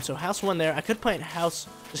boom, boom, boom. So house 1 there. I could plant house.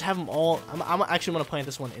 Just have them all. I'm actually going to plant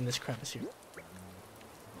this one in this crevice here.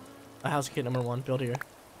 A house kit number 1. Build here.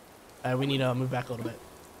 We need to move back a little bit.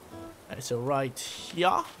 Alright, so right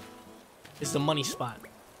here is the money spot.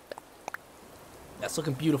 That's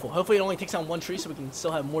looking beautiful. Hopefully it only takes down 1 tree so we can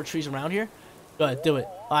still have more trees around here. Go ahead, do it.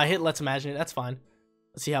 I hit let's imagine it. That's fine.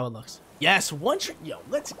 Let's see how it looks. Yes, 1 tree. Yo,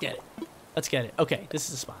 let's get it. Okay, this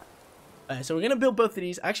is the spot. Alright, so we're gonna build both of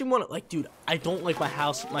these. I actually want to, like, dude, I don't like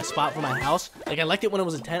my spot for my house. Like, I liked it when it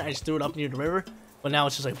was a tent. I just threw it up near the river. But now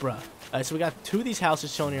it's just like, bruh. Alright, so we got 2 of these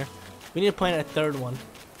houses shown here. We need to plant a 3rd one.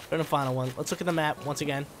 3rd and final one. Let's look at the map once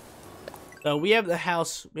again. So we have the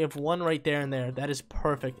house. We have 1 right there and there. That is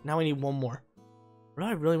perfect. Now we need 1 more. Where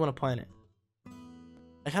do I really want to plant it?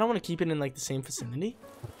 I kind of want to keep it in, like, the same vicinity.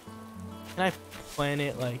 Can I plant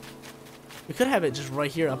it, like... We could have it just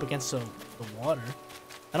right here up against the water.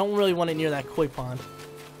 I don't really want it near that koi pond.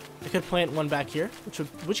 I could plant 1 back here,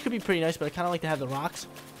 which could be pretty nice, but I kind of like to have the rocks.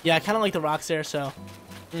 Yeah, I kind of like the rocks there, so...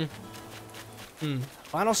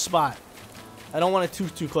 Final spot. I don't want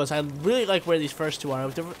it too close. I really like where these first 2 are.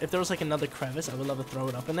 If there was, like, another crevice, I would love to throw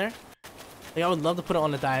it up in there. Like, I would love to put it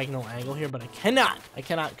on a diagonal angle here, but I cannot. I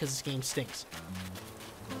cannot because this game stinks.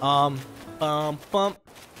 I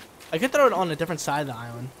could throw it on a different side of the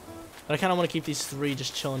island, but I kind of want to keep these 3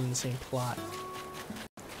 just chilling in the same plot.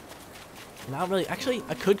 Not really. Actually,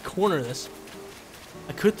 I could corner this.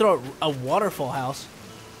 I could throw a waterfall house.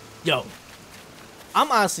 Yo,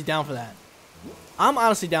 I'm honestly down for that.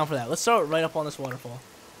 Let's throw it right up on this waterfall.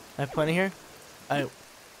 I have plenty here. Alright,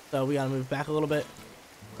 so we gotta move back a little bit.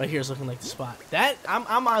 Right here is looking like the spot.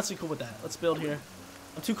 I'm honestly cool with that. Let's build here.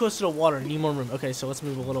 I'm too close to the water. I need more room. Okay, so let's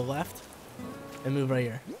move a little left and move right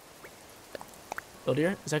here. Build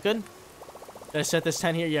here. Is that good? Did I set this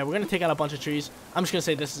tent here? Yeah, we're gonna take out a bunch of trees. I'm just gonna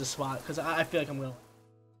say this is a spot because I feel like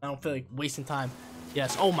I don't feel like wasting time.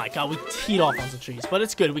 Yes. Oh my God, we teed off on some trees, but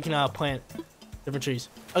it's good. We can plant different trees.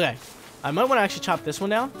 Okay. I might want to actually chop this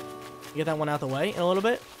one down. Get that one out the way in a little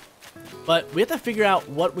bit. But we have to figure out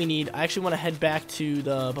what we need. I actually want to head back to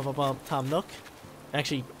the Tom Nook. And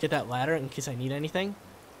actually get that ladder in case I need anything.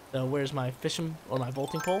 So where's my fishing or my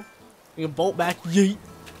bolting pole? We can bolt back. Yeet.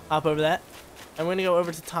 Hop over that. And we're gonna go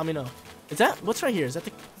over to Tommy Nook. Is that what's right here? Is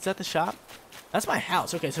that the shop? That's my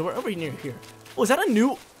house. Okay, so we're over near here. Oh, is that a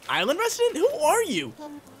new island resident? Who are you?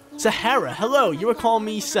 Sahara. Hello. You were calling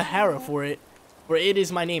me Sahara for it. For it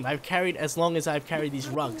is my name. I've carried as long as I've carried these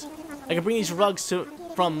rugs. I can bring these rugs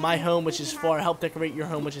from my home, which is far, help decorate your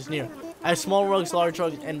home, which is near. I have small rugs, large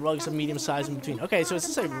rugs, and rugs of medium size in between. Okay, so is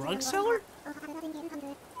this a rug seller?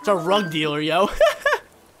 It's a rug dealer, yo.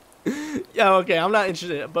 Yeah, okay, I'm not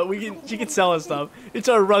interested, but she can sell us stuff. It's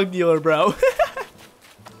our rug dealer, bro.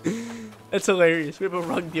 That's hilarious. We have a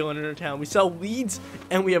rug dealer in our town. We sell weeds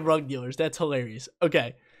and we have rug dealers. That's hilarious.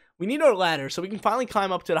 Okay. We need our ladder so we can finally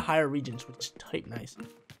climb up to the higher regions, which is tight nice.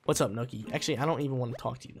 What's up, Nookie? Actually, I don't even want to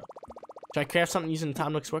talk to you, Nook. Should I craft something using the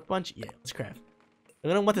Tom Nook's workbench? Yeah, let's craft.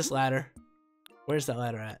 I'm gonna want this ladder. Where's that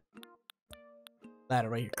ladder at? Ladder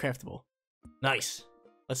right here, craftable. Nice.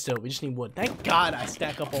 Let's do it. We just need wood. Thank God I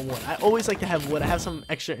stack up on wood. I always like to have wood. I have some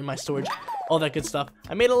extra in my storage. All that good stuff.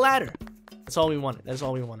 I made a ladder. That's all we wanted. That's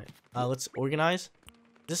all we wanted. Let's organize.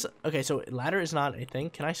 This okay, so ladder is not a thing.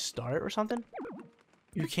 Can I start or something?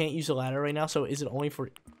 You can't use a ladder right now, so is it only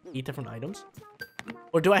for 8 different items?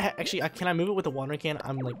 Or do I actually, can I move it with the watering can?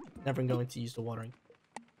 I'm like never going to use the watering.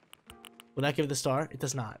 Will that give it the star? It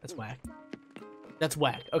does not. That's whack. That's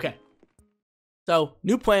whack. Okay. So,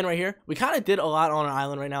 new plan right here. We kind of did a lot on our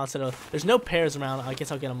island right now instead of, there's no pears around. I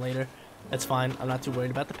guess I'll get them later. That's fine. I'm not too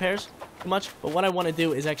worried about the pears too much. But what I want to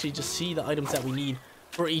do is actually just see the items that we need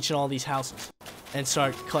for each and all these houses and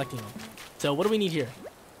start collecting them. So, what do we need here?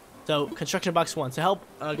 So, construction box 1. To help,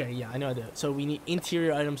 okay, yeah, I know I do. So, we need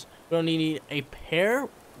interior items. We're going to need a pear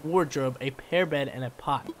wardrobe, a pear bed, and a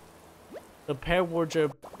pot. So, pear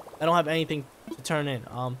wardrobe, I don't have anything to turn in.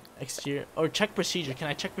 Exterior, or check procedure. Can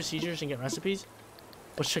I check procedures and get recipes?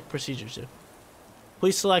 Let's check procedures do.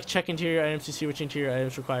 Please select check interior items to see which interior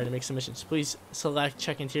items required to make submissions. Please select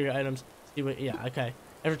check interior items. See what, yeah, okay.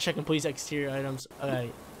 After checking, please exterior items.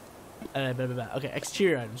 Okay. Blah, blah, blah. Okay,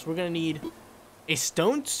 exterior items. We're going to need a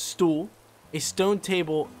stone stool, a stone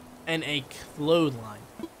table, and a clothesline.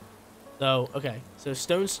 So, okay. So,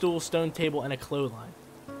 stone stool, stone table, and a clothesline.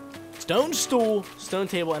 Stone stool, stone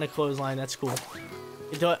table, and a clothesline. That's cool.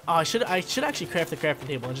 I should actually craft the crafting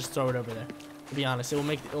table and just throw it over there. To be honest, it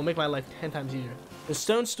will make my life 10 times easier. The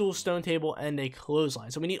stone stool, stone table, and a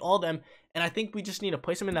clothesline. So we need all of them, and I think we just need to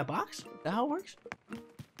place them in that box. Is that how it works?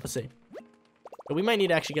 Let's see. But we might need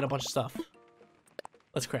to actually get a bunch of stuff.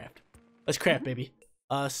 Let's craft. Let's craft, baby.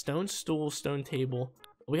 Stone stool, stone table.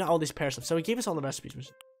 We got all these pair stuff. So he gave us all the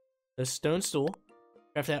recipes. The stone stool.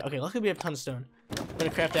 Craft that. Okay, luckily we have tons of stone. I'm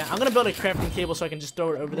gonna craft that. I'm gonna build a crafting table so I can just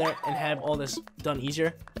throw it over there and have all this done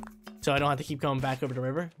easier. So I don't have to keep going back over the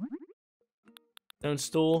river. Stone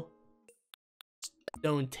stool.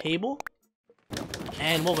 Stone table.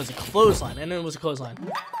 And what was it? Clothesline. And then it was a clothesline.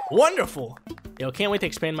 Wonderful! Yo, can't wait to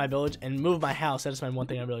expand my village and move my house. That is my one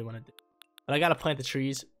thing I really want to do. But I gotta plant the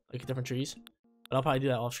trees, like different trees. But I'll probably do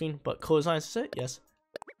that off screen. But clotheslines is it? Yes.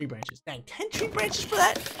 3 branches. Dang, 10 tree branches for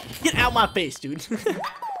that? Get out my face, dude.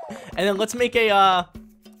 And then let's make a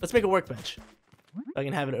workbench. I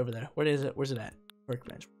can have it over there. Where is it? Where's it at?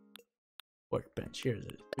 Workbench. Workbench. Here is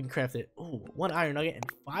it. We can craft it. Ooh, 1 iron nugget and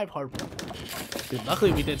 5 hardwood. Dude,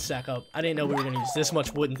 luckily we did stack up. I didn't know we were gonna use this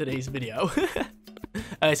much wood in today's video.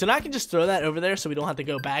 Alright, so now I can just throw that over there so we don't have to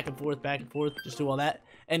go back and forth, just do all that.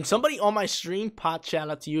 And somebody on my stream, Pot, shout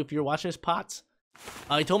out to you if you're watching this, Pots.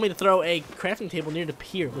 He told me to throw a crafting table near the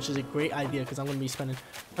pier, which is a great idea because I'm going to be spending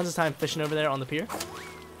tons of time fishing over there on the pier.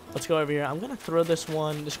 Let's go over here. I'm going to throw this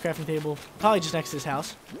crafting table, probably just next to this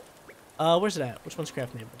house. Where's it at? Which one's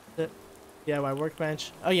crafting table? Is it DIY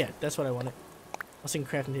workbench? Oh yeah, that's what I wanted. I was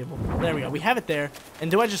thinking crafting table. There we go. We have it there.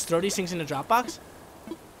 And do I just throw these things in the drop box?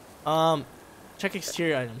 Check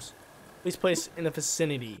exterior items. Please place in the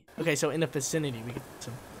vicinity. Okay, so in the vicinity we can put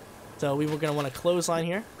some. So we were going to want a clothesline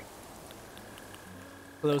here.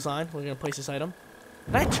 Clothesline. We're going to place this item.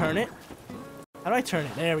 Can I turn it? How do I turn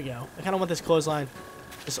it? There we go. I kind of want this clothesline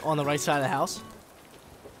just on the right side of the house.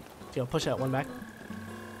 So I'll push that one back.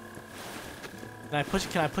 Can I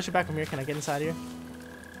push it back from here? Can I get inside here?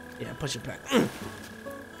 Yeah, push it back.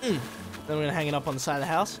 Then we're going to hang it up on the side of the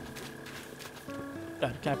house.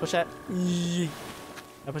 Good. Can I push that? Can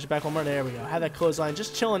I push it back one more? There we go. Have that clothesline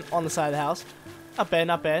just chilling on the side of the house. Not bad,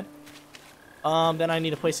 not bad. Then I need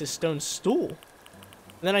to place this stone stool.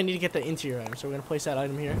 And then I need to get the interior item. So we're going to place that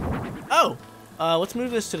item here. Oh! Let's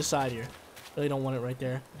move this to the side here. Really don't want it right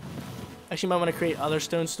there. Actually, might want to create other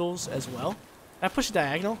stone stools as well. Can I push it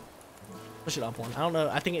diagonal? Push it up one. I don't know.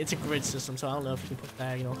 I think it's a grid system, so I don't know if you can push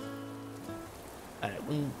diagonal. Alright,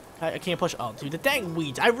 I can't push. Oh, dude, the dang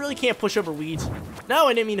weeds. I really can't push over weeds. No,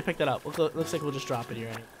 I didn't mean to pick that up. Looks like we'll just drop it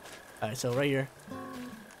here. Alright, so right here.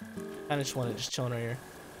 I just want it just chilling right here.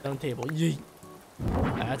 Stone table. Yeet.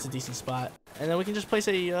 Alright, that's a decent spot. And then we can just place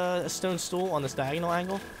a stone stool on this diagonal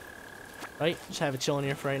angle. Right? Just have it chilling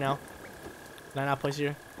here for right now. Can I not place it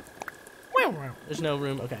here? There's no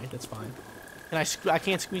room. Okay, that's fine. I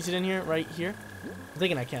can't squeeze it in here, right here? I'm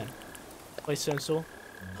thinking I can. Place stone stool.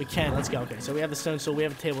 We can. Let's go. Okay, so we have the stone stool. We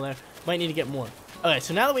have a table there. Might need to get more. Okay,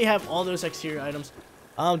 so now that we have all those exterior items,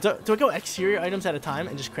 do I go exterior items at a time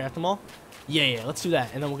and just craft them all? Yeah, let's do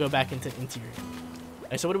that. And then we'll go back into interior.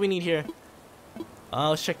 Okay, so what do we need here?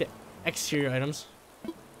 Let's check the exterior items.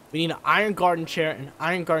 We need an iron garden chair, an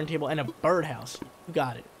iron garden table, and a birdhouse. Who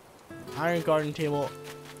got it? Iron garden table.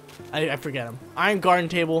 I forget them. Iron garden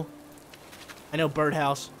table. I know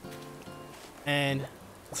birdhouse. And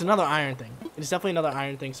it's another iron thing. It's definitely another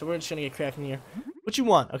iron thing. So we're just gonna get crafting here. What you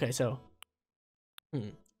want? Okay, so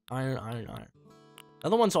iron.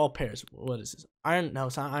 Other one's all pairs. What is this? Iron? No,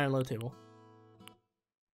 it's not iron low table.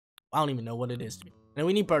 I don't even know what it is. And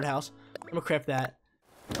we need birdhouse. I'm gonna craft that.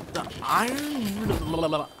 The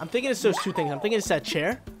iron. I'm thinking it's those two things. I'm thinking it's that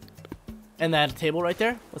chair and that table right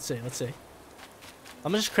there. Let's see. Let's see.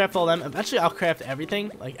 I'm gonna just craft all them. Eventually, I'll craft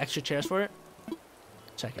everything, like extra chairs for it.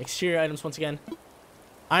 Check exterior items once again.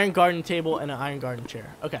 Iron garden table and an iron garden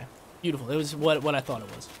chair. Okay, beautiful. It was what I thought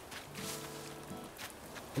it was.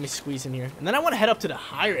 Let me squeeze in here, and then I want to head up to the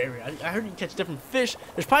higher area. I heard you catch different fish.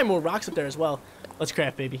 There's probably more rocks up there as well. Let's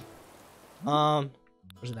craft, baby.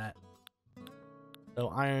 Where's that? So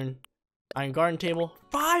iron garden table.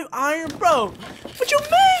 5 iron, bro. What you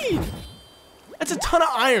mean? That's a ton of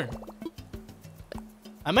iron.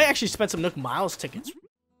 I might actually spend some Nook Miles tickets.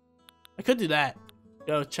 I could do that.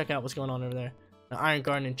 Go check out what's going on over there. An iron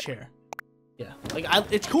garden and chair. Yeah, like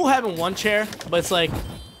it's cool having one chair, but it's like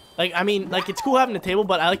I mean, like it's cool having a table,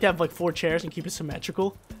 but I like to have like 4 chairs and keep it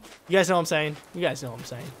symmetrical. You guys know what I'm saying? You guys know what I'm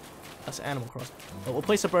saying. That's Animal Crossing. But we'll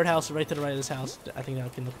place a birdhouse right to the right of this house. I think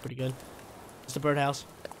that can look pretty good. Just a birdhouse.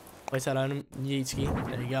 Place that item. Yeet ski.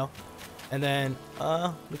 There you go. And then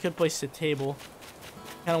we could place the table.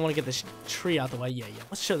 Kind of want to get this tree out the way. Yeah.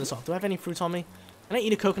 Let's show this off. Do I have any fruits on me? Can I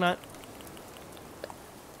eat a coconut?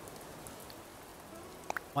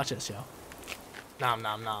 Watch this, yo. Nom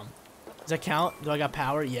nom nom. Does that count? Do I got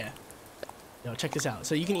power? Yeah. Yo, check this out.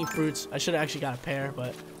 So you can eat fruits. I should have actually got a pear,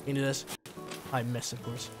 but we can do this. I missed, of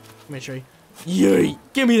course. Give me a tree. Yay!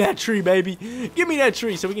 Give me that tree, baby. Give me that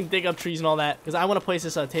tree so we can dig up trees and all that. Because I want to place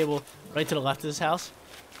this table right to the left of this house.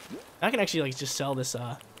 I can actually like just sell this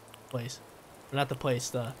place. Or not the place,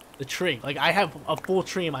 the tree. Like I have a full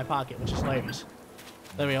tree in my pocket, which is hilarious.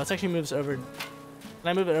 There we go. Let's actually move this over. Can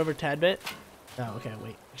I move it over a tad bit? Oh, okay,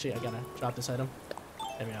 wait. Actually, I gotta drop this item.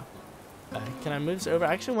 There we go. Can I move this over?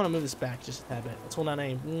 I actually want to move this back just a tad bit. Let's hold down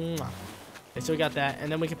aim. Okay, so we got that. And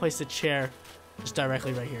then we can place the chair just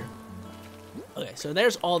directly right here. Okay, so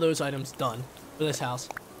there's all those items done for this house.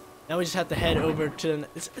 Now we just have to head over to the...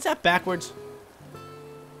 Is that backwards?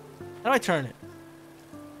 How do I turn it?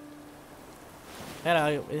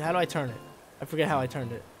 How do I turn it? I forget how I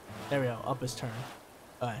turned it. There we go. Up is turn.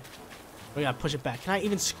 Alright. We gotta push it back. Can I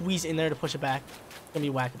even squeeze in there to push it back? It's gonna be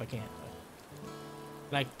whack if I can't.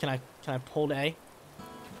 Can I hold A?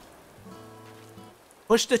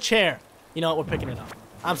 Push the chair. You know what? We're picking it up.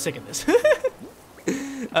 I'm sick of this.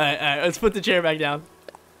 Alright. Let's put the chair back down.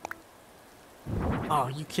 Oh,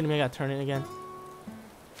 you kidding me? I gotta turn it again.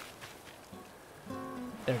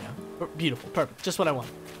 There we go. Beautiful. Perfect. Just what I want.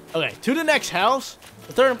 Okay, to the next house.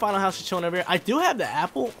 The third and final house is chilling over here. I do have the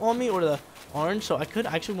apple on me, or the orange, so I could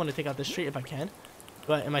actually want to take out this tree if I can.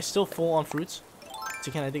 But am I still full on fruits?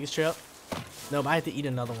 So can I dig this tree up? No, but I have to eat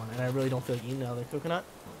another one, and I really don't feel like eating another coconut.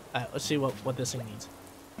 Alright, let's see what this thing needs.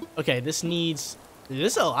 Okay, this needs...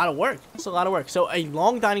 This is a lot of work. This is a lot of work. So a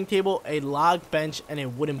long dining table, a log bench, and a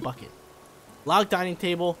wooden bucket. Log dining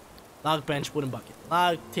table, log bench, wooden bucket.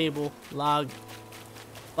 Log table, log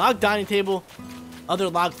dining table, other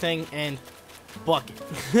log thing, and bucket.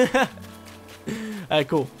 Alright,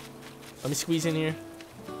 cool. Let me squeeze in here.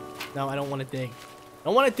 No, I don't want to dig. I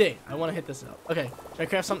don't want to dig. I want to hit this up. Okay. Should I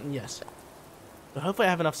craft something? Yes. But hopefully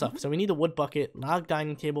I have enough stuff. So we need a wood bucket, log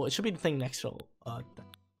dining table. It should be the thing next to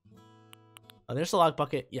there's the log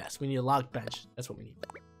bucket. Yes, we need a log bench. That's what we need.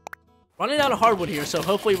 Running out of hardwood here, so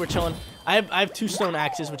hopefully we're chilling. I have 2 stone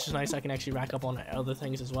axes, which is nice. I can actually rack up on other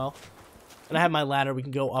things as well. And I have my ladder. We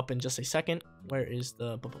can go up in just a second. Where is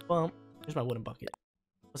the Here's my wooden bucket.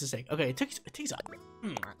 What's this take? Okay, it takes up.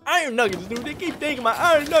 Iron nuggets, dude. They keep taking my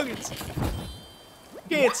iron nuggets.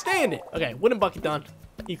 Can't stand it. Okay, wooden bucket done.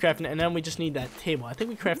 Keep crafting it, and then we just need that table. I think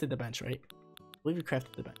we crafted the bench, right? I believe we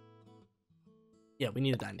crafted the bench. Yeah, we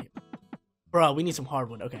need a dining table. Bro, we need some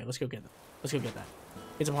hardwood. Okay, let's go get them. Let's go get that.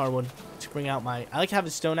 Need some hardwood to bring out my... I like to have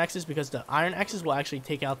the stone axes because the iron axes will actually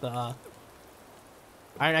take out the...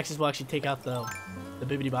 Iron axes will actually take out the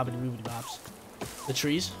bibbidi bobbidi boobidi bobs. The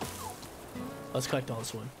trees. Let's collect all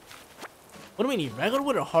this wood. What do we need? Regular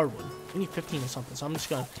wood or hardwood? We need 15 or something, so I'm just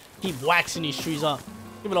gonna keep waxing these trees up.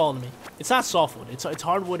 Give it all to me. It's not softwood. It's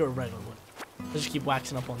hardwood or regular wood. Let's just keep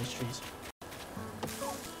waxing up on these trees.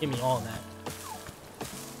 Give me all of that.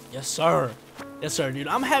 Yes, sir. Yes, sir, dude.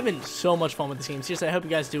 I'm having so much fun with this game. Seriously, I hope you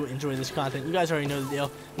guys do enjoy this content. You guys already know the deal.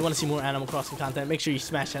 If you want to see more Animal Crossing content, make sure you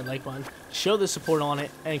smash that like button, show the support on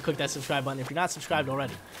it, and click that subscribe button if you're not subscribed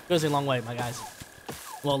already. It goes a long way, my guys.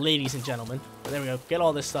 Well, ladies and gentlemen. But there we go. Get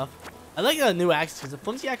all this stuff. I like the new axes, because the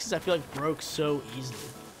flimsy axes I feel like broke so easily.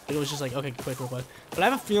 It was just like, okay, quick. But I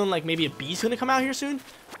have a feeling like maybe a bee's going to come out here soon.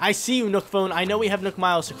 I see you, Nook Phone. I know we have Nook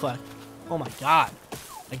Miles to collect. Oh, my God.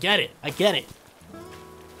 I get it.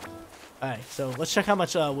 Alright, so let's check how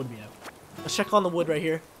much wood we have. Let's check on the wood right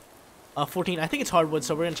here. 14. I think it's hardwood,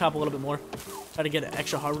 so we're gonna chop a little bit more. Try to get an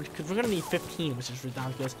extra hardwood because we're gonna need 15, which is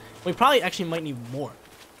ridiculous. We probably actually might need more.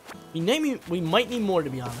 We might need more, to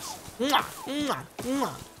be honest.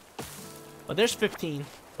 But there's 15.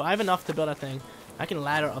 So I have enough to build a thing. I can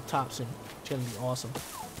ladder up top soon. It's gonna be awesome.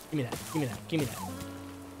 Give me that. Give me that. Give me that.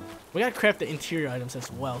 We gotta craft the interior items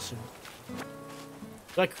as well soon.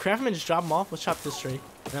 So I can craft them and just drop them off. Let's chop this tree,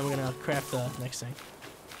 and then we're gonna craft the next thing.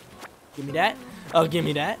 Give me that. Oh, give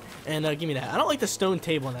me that. And give me that. I don't like the stone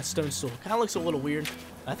table and that stone stool. Kind of looks a little weird.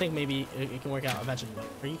 I think maybe it can work out eventually.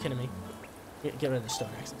 Are you kidding me? Get rid of the stone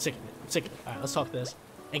axe. I'm sick of it. I'm sick of it. All right, let's talk this.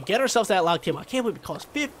 And get ourselves that log table. I can't believe it costs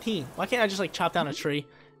 15. Why can't I just like chop down a tree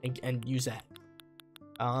and use that?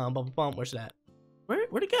 Where's that?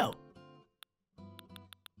 Where'd it go?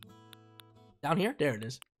 Down here? There it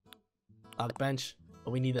is. Log bench.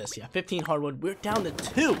 But we need this. Yeah, 15 hardwood. We're down to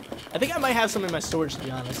 2. I think I might have some in my storage, to be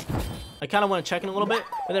honest. I kind of want to check in a little bit.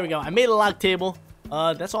 But there we go. I made a log table.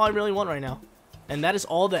 That's all I really want right now. And that is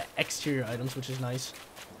all the exterior items, which is nice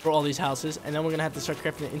for all these houses. And then we're going to have to start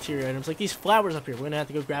crafting the interior items. Like these flowers up here. We're going to have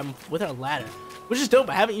to go grab them with our ladder. Which is dope.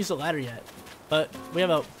 I haven't used a ladder yet. But we have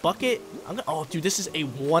a bucket. Oh, dude, this is a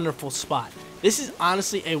wonderful spot. This is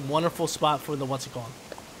honestly a wonderful spot for the, what's it called?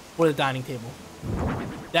 For the dining table.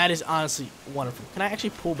 That is honestly wonderful. Can I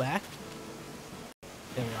actually pull back?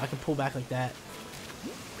 There we go. I can pull back like that.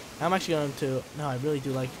 I'm actually going to... No, I really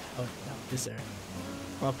do like... Oh, no, this there.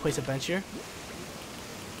 I'm going to place a bench here.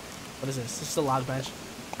 What is this? This is a log bench.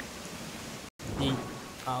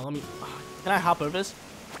 Let me... Can I hop over this?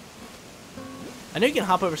 I know you can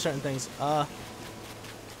hop over certain things.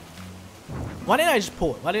 Why didn't I just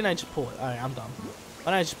pull it? Why didn't I just pull it? Alright, I'm dumb.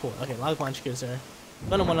 Why didn't I just pull it? Okay, log bench goes there.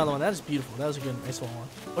 Another one. That is beautiful. That was a good, nice little one.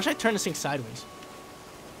 Or should I turn this thing sideways?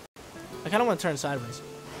 I kind of want to turn sideways.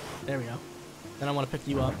 There we go. Then I want to pick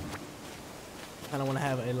you up. I kind of want to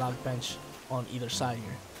have a log bench on either side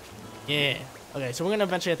here. Yeah. Okay, so we're going to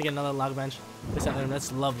eventually have to get another log bench.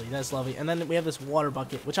 That's lovely. That's lovely. And then we have this water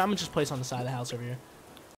bucket, which I'm going to just place on the side of the house over here.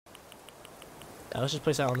 Yeah, let's just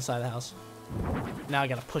place that on the side of the house. Now I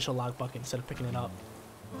got to push a log bucket instead of picking it up.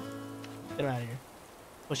 Get her out of here.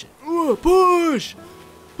 Push it. Ooh, push!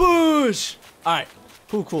 Push! Alright.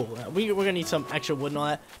 Cool. We're gonna need some extra wood and all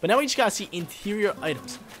that. But now we just gotta see interior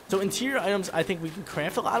items. So interior items, I think we can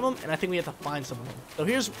craft a lot of them, and I think we have to find some of them. So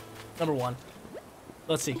here's number 1.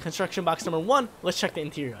 Let's see. Construction box number 1. Let's check the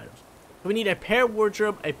interior items. So we need a pair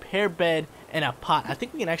wardrobe, a pair bed, and a pot. I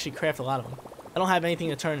think we can actually craft a lot of them. I don't have anything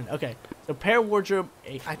to turn in. Okay. So pair wardrobe.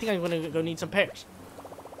 I think I'm gonna go need some pairs.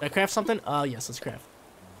 Did I craft something? Yes, let's craft.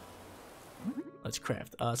 Let's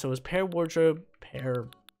craft. So it was pair wardrobe, pair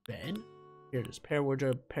bed. Here it is. Pair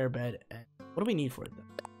wardrobe, pair bed, and what do we need for it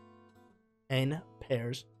then? 10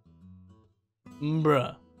 pairs.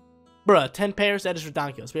 Bruh, 10 pairs? That is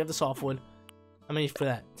ridiculous. We have the softwood. How many for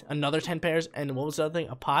that? Another 10 pairs, and what was the other thing?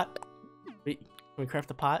 A pot? Wait, can we craft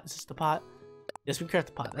the pot? Is this the pot? Yes, we craft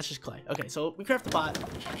the pot. That's just clay. Okay, so we craft the pot.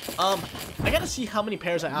 I gotta see how many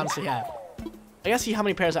pairs I honestly have. I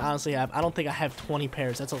don't think I have 20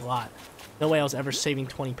 pairs. That's a lot. No way I was ever saving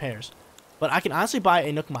 20 pairs. But I can honestly buy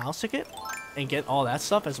a Nook Miles ticket and get all that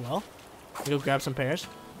stuff as well. Go grab some pears.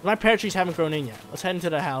 My pear trees haven't grown in yet. Let's head into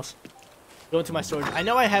the house. Go into my storage. I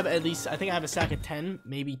know I have at least, I think I have a stack of 10,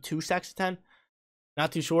 maybe 2 stacks of 10.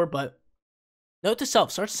 Not too sure, but note to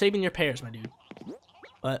self, start saving your pears, my dude.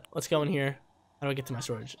 But let's go in here. How do I get to my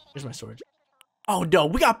storage? Here's my storage. Oh no,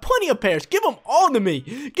 we got plenty of pears. Give them all to me.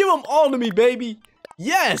 Give them all to me, baby.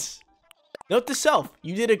 Yes. Note to self,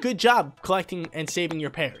 you did a good job collecting and saving your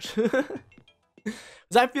pears.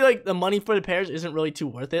 Because I feel like the money for the pears isn't really too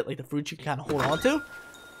worth it. Like the fruits you can kind of hold on to.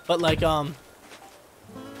 But like, you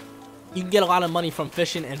can get a lot of money from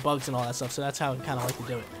fishing and bugs and all that stuff. So that's how I kind of like to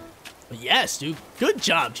do it. But yes, dude. Good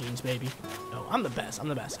job, Jeans, baby. No, I'm the best. I'm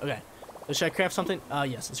the best. Okay. So should I craft something?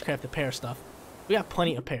 Yes, let's craft the pear stuff. We got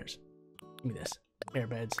plenty of pears. Give me this. Pear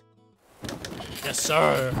beds. Yes,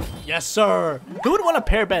 sir. Yes, sir. Who would want a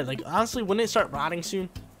pear bed? Like, honestly, wouldn't it start rotting soon?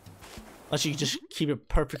 Unless you just keep it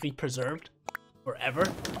perfectly preserved forever.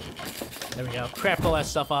 There we go. Craft all that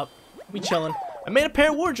stuff up. We chilling. I made a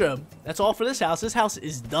pear wardrobe. That's all for this house. This house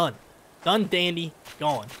is done. Done, dandy.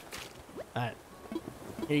 Gone. Alright.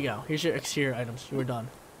 Here you go. Here's your exterior items. You are done.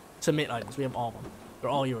 Submit items. We have all of them. They're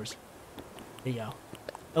all yours. Here you go.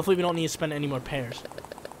 Hopefully we don't need to spend any more pears.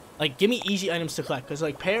 Like, give me easy items to collect. Because,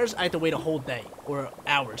 like, pears, I have to wait a whole day. Or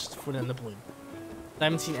hours for them to bloom. I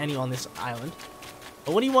haven't seen any on this island.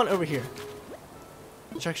 But what do you want over here?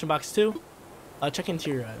 Construction box 2. Check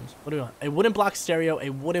interior items. What do we want? A wooden block stereo, a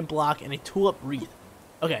wooden block, and a tulip wreath.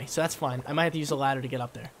 Okay, so that's fine. I might have to use a ladder to get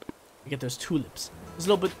up there. To get those tulips. There's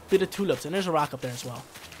a little bit of tulips. And there's a rock up there as well.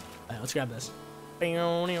 Alright, let's grab this.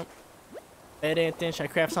 Should I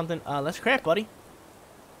craft something? Let's craft, buddy.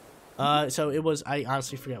 So it was, I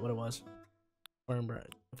honestly forget what it was. Remember,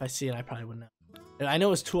 if I see it, I probably wouldn't know. I know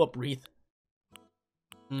it was tulip wreath.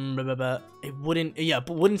 A wooden, yeah,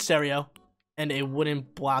 but wooden stereo. And a wooden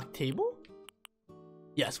block table?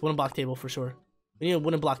 Yes, wooden block table for sure. We need a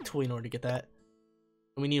wooden block toy in order to get that.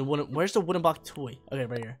 And we need a wooden, where's the wooden block toy? Okay,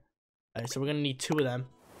 right here. Alright, so we're gonna need 2 of them.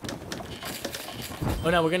 Oh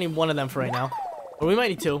no, we're gonna need 1 of them for right now. Or we might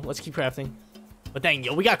need 2. Let's keep crafting. But dang,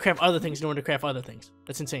 yo, we gotta craft other things in order to craft other things.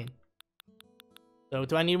 That's insane. So,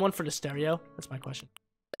 do I need 1 for the stereo? That's my question.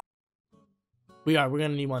 We're gonna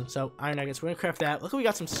need 1. So, iron nuggets, we're gonna craft that. Look, we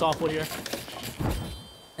got some softwood here.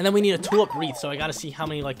 And then we need a tulip wreath, so I gotta see how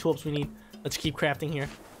many, like, tulips we need. Let's keep crafting here.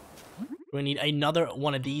 We need another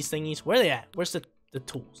one of these thingies. Where are they at? Where's the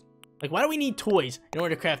tools? Like, why do we need toys in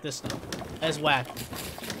order to craft this stuff? That's whack.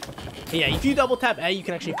 But yeah, if you double tap A, you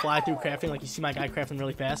can actually fly through crafting. Like, you see my guy crafting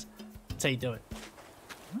really fast. That's how you do it.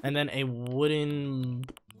 And then a wooden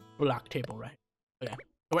block table, right? Okay.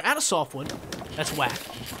 We're out of softwood. That's whack.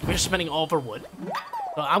 We're spending all of our wood.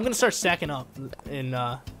 So I'm gonna start stacking up in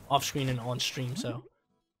off screen and on stream. So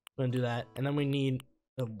we're gonna do that. And then we need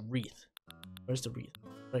the wreath. Where's the wreath?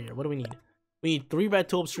 Right here. What do we need? We need 3 red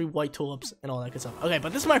tulips, 3 white tulips, and all that good stuff. Okay,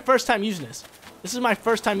 but this is my first time using this. This is my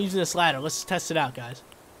first time using this ladder. Let's test it out, guys.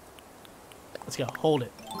 Let's go. Hold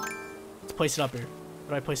it. Let's place it up here. Where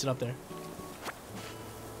do I place it up there?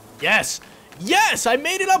 Yes! Yes! I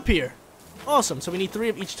made it up here! Awesome. So we need 3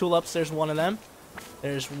 of each tulips. There's 1 of them.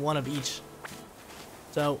 There's 1 of each.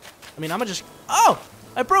 So, I mean, I'm gonna just... Oh!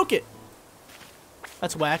 I broke it!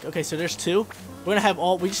 That's whack. Okay, so there's 2. We're gonna have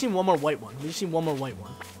all... We just need 1 more white one. We just need 1 more white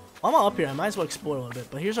one. While I'm up here, I might as well explore a little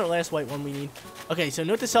bit. But here's our last white one we need. Okay, so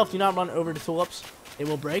note to self, do not run over the tulips. They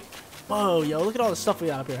will break. Whoa, yo, look at all the stuff we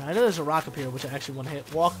got up here. I know there's a rock up here, which I actually want to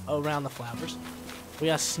hit. Walk around the flowers. We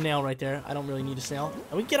got a snail right there. I don't really need a snail.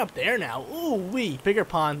 And we can get up there now. Ooh, wee. Bigger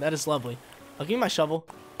pond. That is lovely. I'll give you my shovel.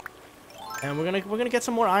 And we're gonna get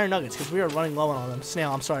some more iron nuggets because we are running low on all them.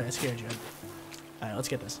 Snail, I'm sorry, I scared you. Alright, let's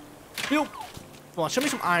get this. Boop. Come on, show me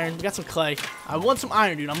some iron. We got some clay. I want some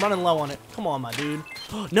iron, dude. I'm running low on it. Come on, my dude.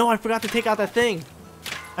 No, I forgot to take out that thing.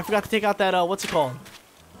 I forgot to take out that, what's it called?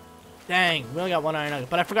 Dang, we only got 1 iron nugget.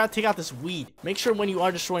 But I forgot to take out this weed. Make sure when you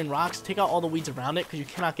are destroying rocks, take out all the weeds around it, because you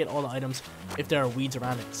cannot get all the items if there are weeds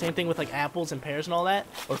around it. Same thing with, like, apples and pears and all that.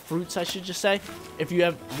 Or fruits, I should just say. If you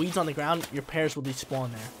have weeds on the ground, your pears will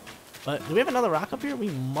despawn there. But do we have another rock up here? We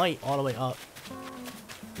might all the way up.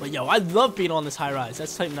 But yo, I love being on this high rise.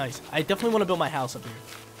 That's type nice. I definitely want to build my house up here.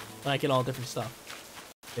 When I get all different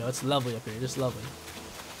stuff. Yo, it's lovely up here. Just lovely.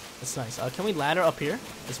 That's nice. Can we ladder up here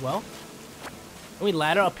as well? Can we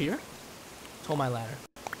ladder up here? Hold my ladder.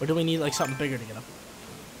 Or do we need like something bigger to get up?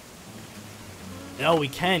 No, we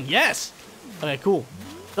can. Yes! Okay, cool.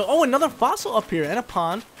 So, oh, another fossil up here and a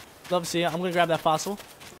pond. Love to see it. I'm going to grab that fossil.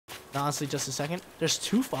 Honestly, just a second. There's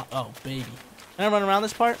 2 Oh, baby. Can I run around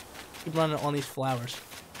this part? Keep running on these flowers.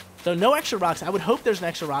 So, no extra rocks. I would hope there's an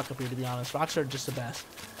extra rock up here, to be honest. Rocks are just the best.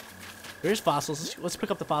 Here's fossils. Let's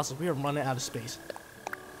pick up the fossils. We are running out of space.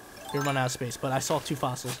 We're running out of space, but I saw 2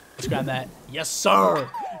 fossils. Let's grab that. Yes, sir!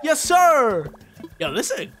 Yes, sir! Yo,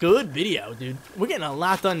 this is a good video, dude. We're getting a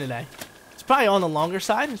lot done today. It's probably on the longer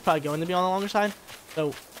side. It's probably going to be on the longer side.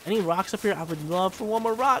 So, any rocks up here? I would love for 1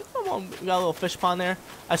 more rock. Come on, we got a little fish pond there.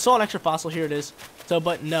 I saw an extra fossil. Here it is. So,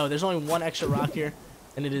 but no, there's only 1 extra rock here,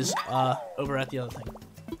 and it is over at the other thing.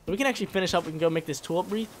 So we can actually finish up. We can go make this tulip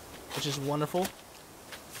wreath, which is wonderful.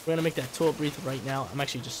 We're gonna make that tulip wreath right now. I'm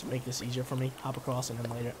actually just make this easier for me. Hop across and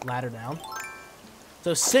then later ladder down.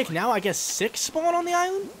 So sick. Now I guess 6 spawn on the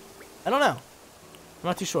island. I don't know. I'm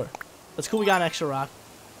not too sure. That's cool. We got an extra rock.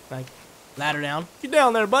 Like ladder down. Get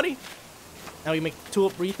down there, buddy. Now we can make the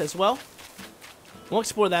tulip wreath as well. We'll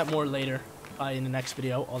explore that more later, in the next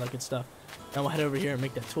video. All that good stuff. Now we'll head over here and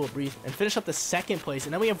make that tulip wreath and finish up the 2nd place.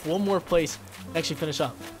 And then we have 1 more place to actually finish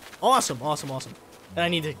up. Awesome, awesome, awesome. And I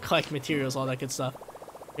need to collect materials, all that good stuff.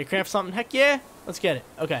 Can we craft something? Heck yeah! Let's get it.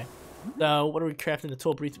 Okay. So, what are we crafting? The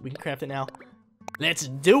tulip wreath. We can craft it now. Let's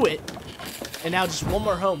do it! And now just 1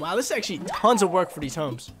 more home. Wow, this is actually tons of work for these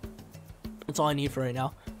homes. That's all I need for right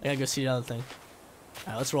now. I gotta go see the other thing.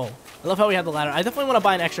 Alright, let's roll. I love how we have the ladder. I definitely want to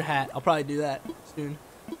buy an extra hat. I'll probably do that soon.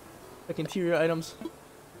 Like interior items.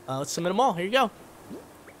 Let's submit them all. Here you go.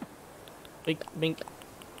 Bink, bink.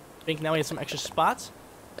 Bink. Now we have some extra spots.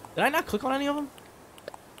 Did I not click on any of them?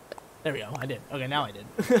 There we go. I did. Okay, now I did.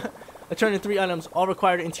 I turned in 3 items. All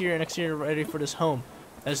required interior and exterior ready for this home.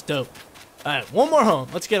 That's dope. Alright, 1 more home.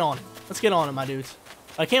 Let's get on it. Let's get on it, my dudes.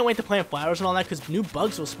 I can't wait to plant flowers and all that because new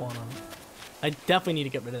bugs will spawn on them. I definitely need to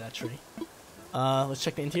get rid of that tree. Let's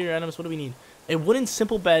check the interior items. What do we need? A wooden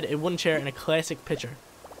simple bed, a wooden chair, and a classic pitcher.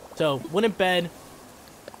 So, wooden bed.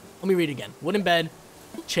 Let me read it again. Wooden bed,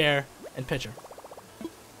 chair, and pitcher.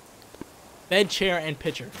 Bed, chair, and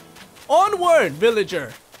pitcher. Onward,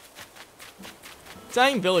 villager! It's not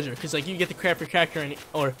even villager, because, like, you get to craft your character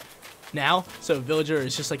or now. So, villager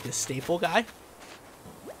is just, like, the staple guy.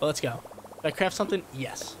 But let's go. Did I craft something?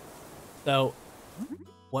 Yes. So,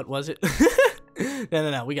 what was it?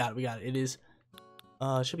 No. We got it. It is,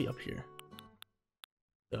 it should be up here.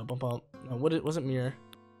 So, bump. No, it wasn't mirror.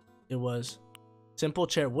 It was simple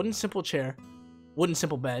chair, wooden simple chair, wooden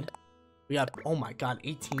simple bed. We got, oh my god,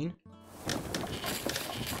 18.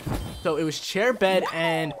 So, it was chair, bed,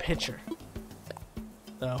 and pitcher.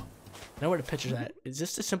 So, I know where the pitcher's at. Is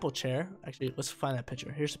this the simple chair? Actually, let's find that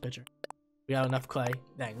pitcher. Here's the pitcher. We got enough clay.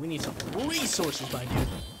 Dang, we need some resources, my dude.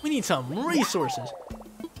 We need some resources.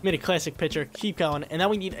 Made a classic pitcher. Keep going. And now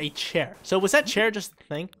we need a chair. So was that chair just the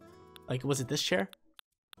thing? Like, was it this chair?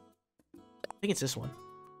 I think it's this one.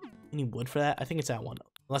 Any wood for that? I think it's that one.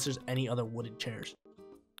 Unless there's any other wooden chairs.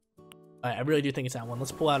 Alright, I really do think it's that one.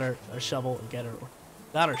 Let's pull out our shovel and get her.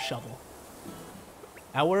 Not our shovel.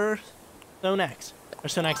 Our stone axe. Our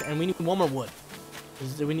stone axe. And we need one more wood.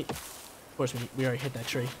 Do we need... Of course, we already hit that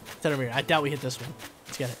tree. It's over here. I doubt we hit this one.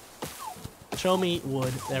 Let's get it. Show me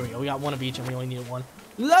wood. There we go. We got one of each, and we only needed one.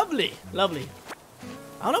 Lovely. Lovely.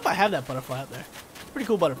 I don't know if I have that butterfly up there. Pretty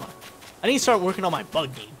cool butterfly. I need to start working on my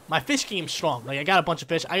bug game. My fish game's strong. Like, I got a bunch of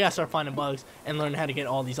fish. I got to start finding bugs and learn how to get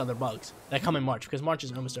all these other bugs that come in March, because March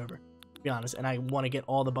is almost over, to be honest, and I want to get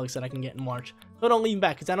all the bugs that I can get in March. So don't leave them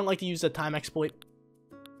back, because I don't like to use the time exploit.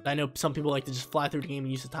 I know some people like to just fly through the game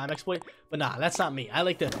and use the time exploit, but nah, that's not me. I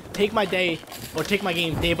like to take my day, or take my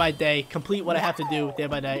game day by day, complete what I have to do day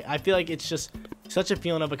by day. I feel like it's just such a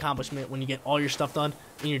feeling of accomplishment when you get all your stuff done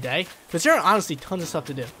in your day, because there are honestly tons of stuff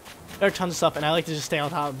to do. There are tons of stuff, and I like to just stay on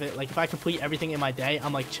top of it. Like, if I complete everything in my day,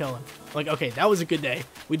 I'm like chilling. I'm like, okay, that was a good day.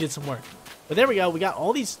 We did some work. But there we go. We got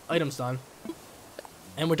all these items done,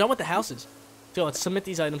 and we're done with the houses. So let's submit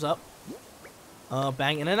these items up.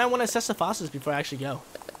 Bang, and then I want to assess the fossils before I actually go.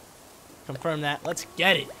 Confirm that. Let's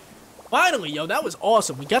get it. Finally, yo, that was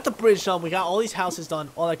awesome. We got the bridge done. We got all these houses done.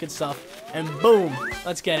 All that good stuff. And boom.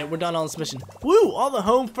 Let's get it. We're done on this mission. Woo! All the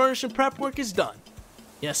home furnishing prep work is done.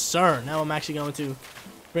 Yes, sir. Now I'm actually going to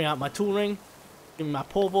bring out my tool ring. Give me my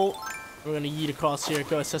pole vault. We're going to yeet across here.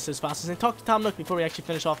 Go assess those fossils. And talk to Tom Nook before we actually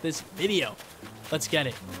finish off this video. Let's get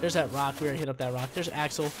it. There's that rock. We already hit up that rock. There's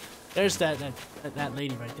Axel. There's that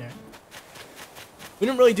lady right there. We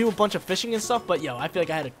didn't really do a bunch of fishing and stuff, but yo, I feel like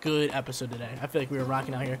I had a good episode today. I feel like we were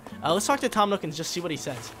rocking out here. Let's talk to Tom Nook and just see what he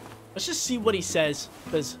says. Let's just see what he says,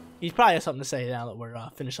 because he probably has something to say now that we're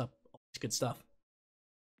finished up all this good stuff.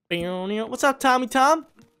 What's up, Tommy Tom?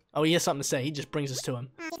 Oh, he has something to say. He just brings us to him.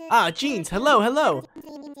 Ah, Jeans, hello.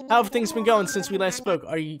 How have things been going since we last spoke?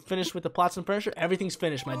 Are you finished with the plots and furniture? Everything's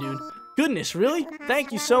finished, my dude. Goodness, really?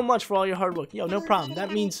 Thank you so much for all your hard work. Yo, no problem.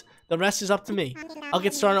 That means the rest is up to me. I'll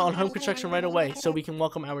get started on home construction right away so we can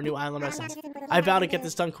welcome our new island residents. I vow to get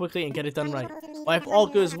this done quickly and get it done right. Well, if all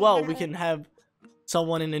goes well, we can have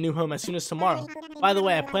someone in a new home as soon as tomorrow. By the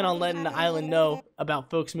way, I plan on letting the island know about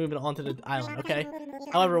folks moving onto the island, okay?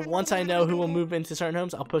 However, once I know who will move into certain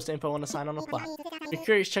homes, I'll post the info on the sign on the plot. If you're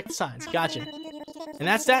curious, check the signs. Gotcha. And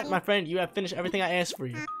that's that, my friend. You have finished everything I asked for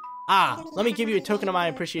you. Ah, let me give you a token of my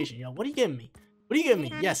appreciation. Yo, what are you giving me? What are you giving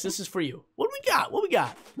me? Yes, this is for you. What do we got? What we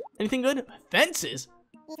got? Anything good? Fences?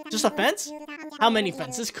 Just a fence? How many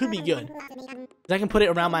fences? Could be good. I can put it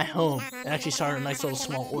around my home and actually start a nice little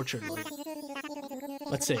small orchard.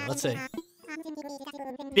 Let's see.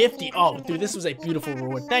 50. Oh, dude, this was a beautiful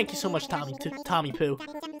reward. Thank you so much, Tommy Poo.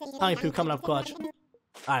 Tommy Poo coming up clutch.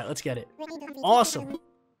 Alright, let's get it. Awesome.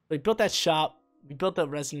 We built that shop. We built the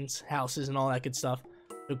residence houses and all that good stuff.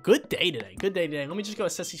 So good day today. Let me just go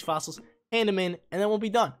assess these fossils, hand them in, and then we'll be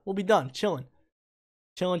done. Chilling.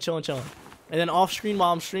 And then off screen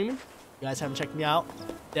while I'm streaming, you guys haven't checked me out,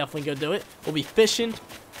 definitely go do it. We'll be fishing.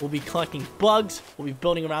 We'll be collecting bugs. We'll be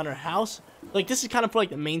building around our house. Like, this is kind of for, like,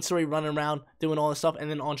 the main story, running around, doing all this stuff. And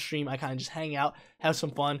then on stream, I kind of just hang out, have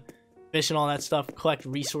some fun, fish and all that stuff, collect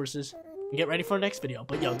resources, and get ready for the next video.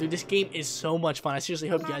 But, yo, dude, this game is so much fun. I seriously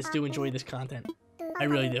hope you guys do enjoy this content. I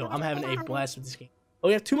really do. I'm having a blast with this game. Oh,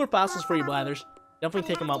 we have 2 more fossils for you, Blathers. Definitely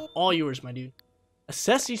take them up. All yours, my dude.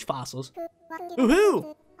 Assess these fossils.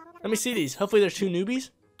 Woohoo! Let me see these. Hopefully there's 2 newbies.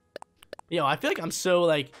 Yo, I feel like I'm so,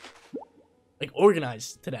 like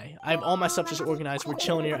organized today. I have all my stuff just organized. We're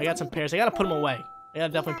chilling here. I got some pears. I gotta put them away. I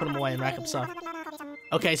gotta definitely put them away and rack up stuff.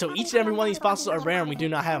 Okay, so each and every one of these fossils are rare and we do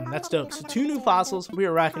not have them. That's dope. So 2 new fossils. We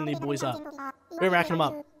are racking these boys up. We're racking them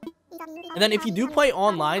up. And then if you do play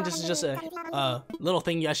online, this is just a little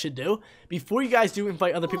thing you guys should do. Before you guys do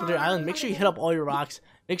invite other people to your island, make sure you hit up all your rocks.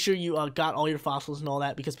 Make sure you got all your fossils and all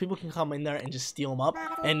that, because people can come in there and just steal them up.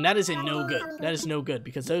 And that is no good. That is no good,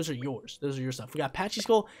 because those are yours. Those are your stuff. We got Patchy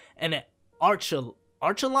Skull and an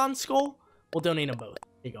Archelon Skull. We'll donate them both.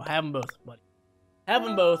 There you go. Have them both, buddy. Have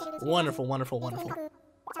them both. Wonderful, wonderful, wonderful.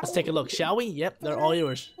 Let's take a look, shall we? Yep, they're all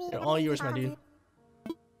yours. They're all yours, my dude.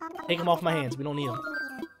 Take them off my hands. We don't need them.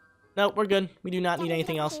 No, we're good. We do not need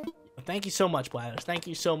anything else. Thank you so much, Blathers. Thank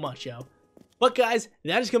you so much, yo. But guys,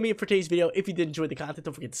 that is going to be it for today's video. If you did enjoy the content,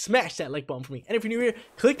 don't forget to smash that like button for me. And if you're new here,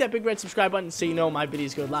 click that big red subscribe button so you know my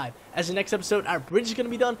videos go live. As the next episode, our bridge is going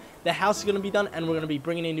to be done, the house is going to be done, and we're going to be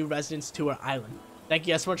bringing in new residents to our island. Thank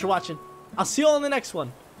you guys so much for watching. I'll see you all in the next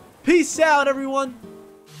one. Peace out, everyone.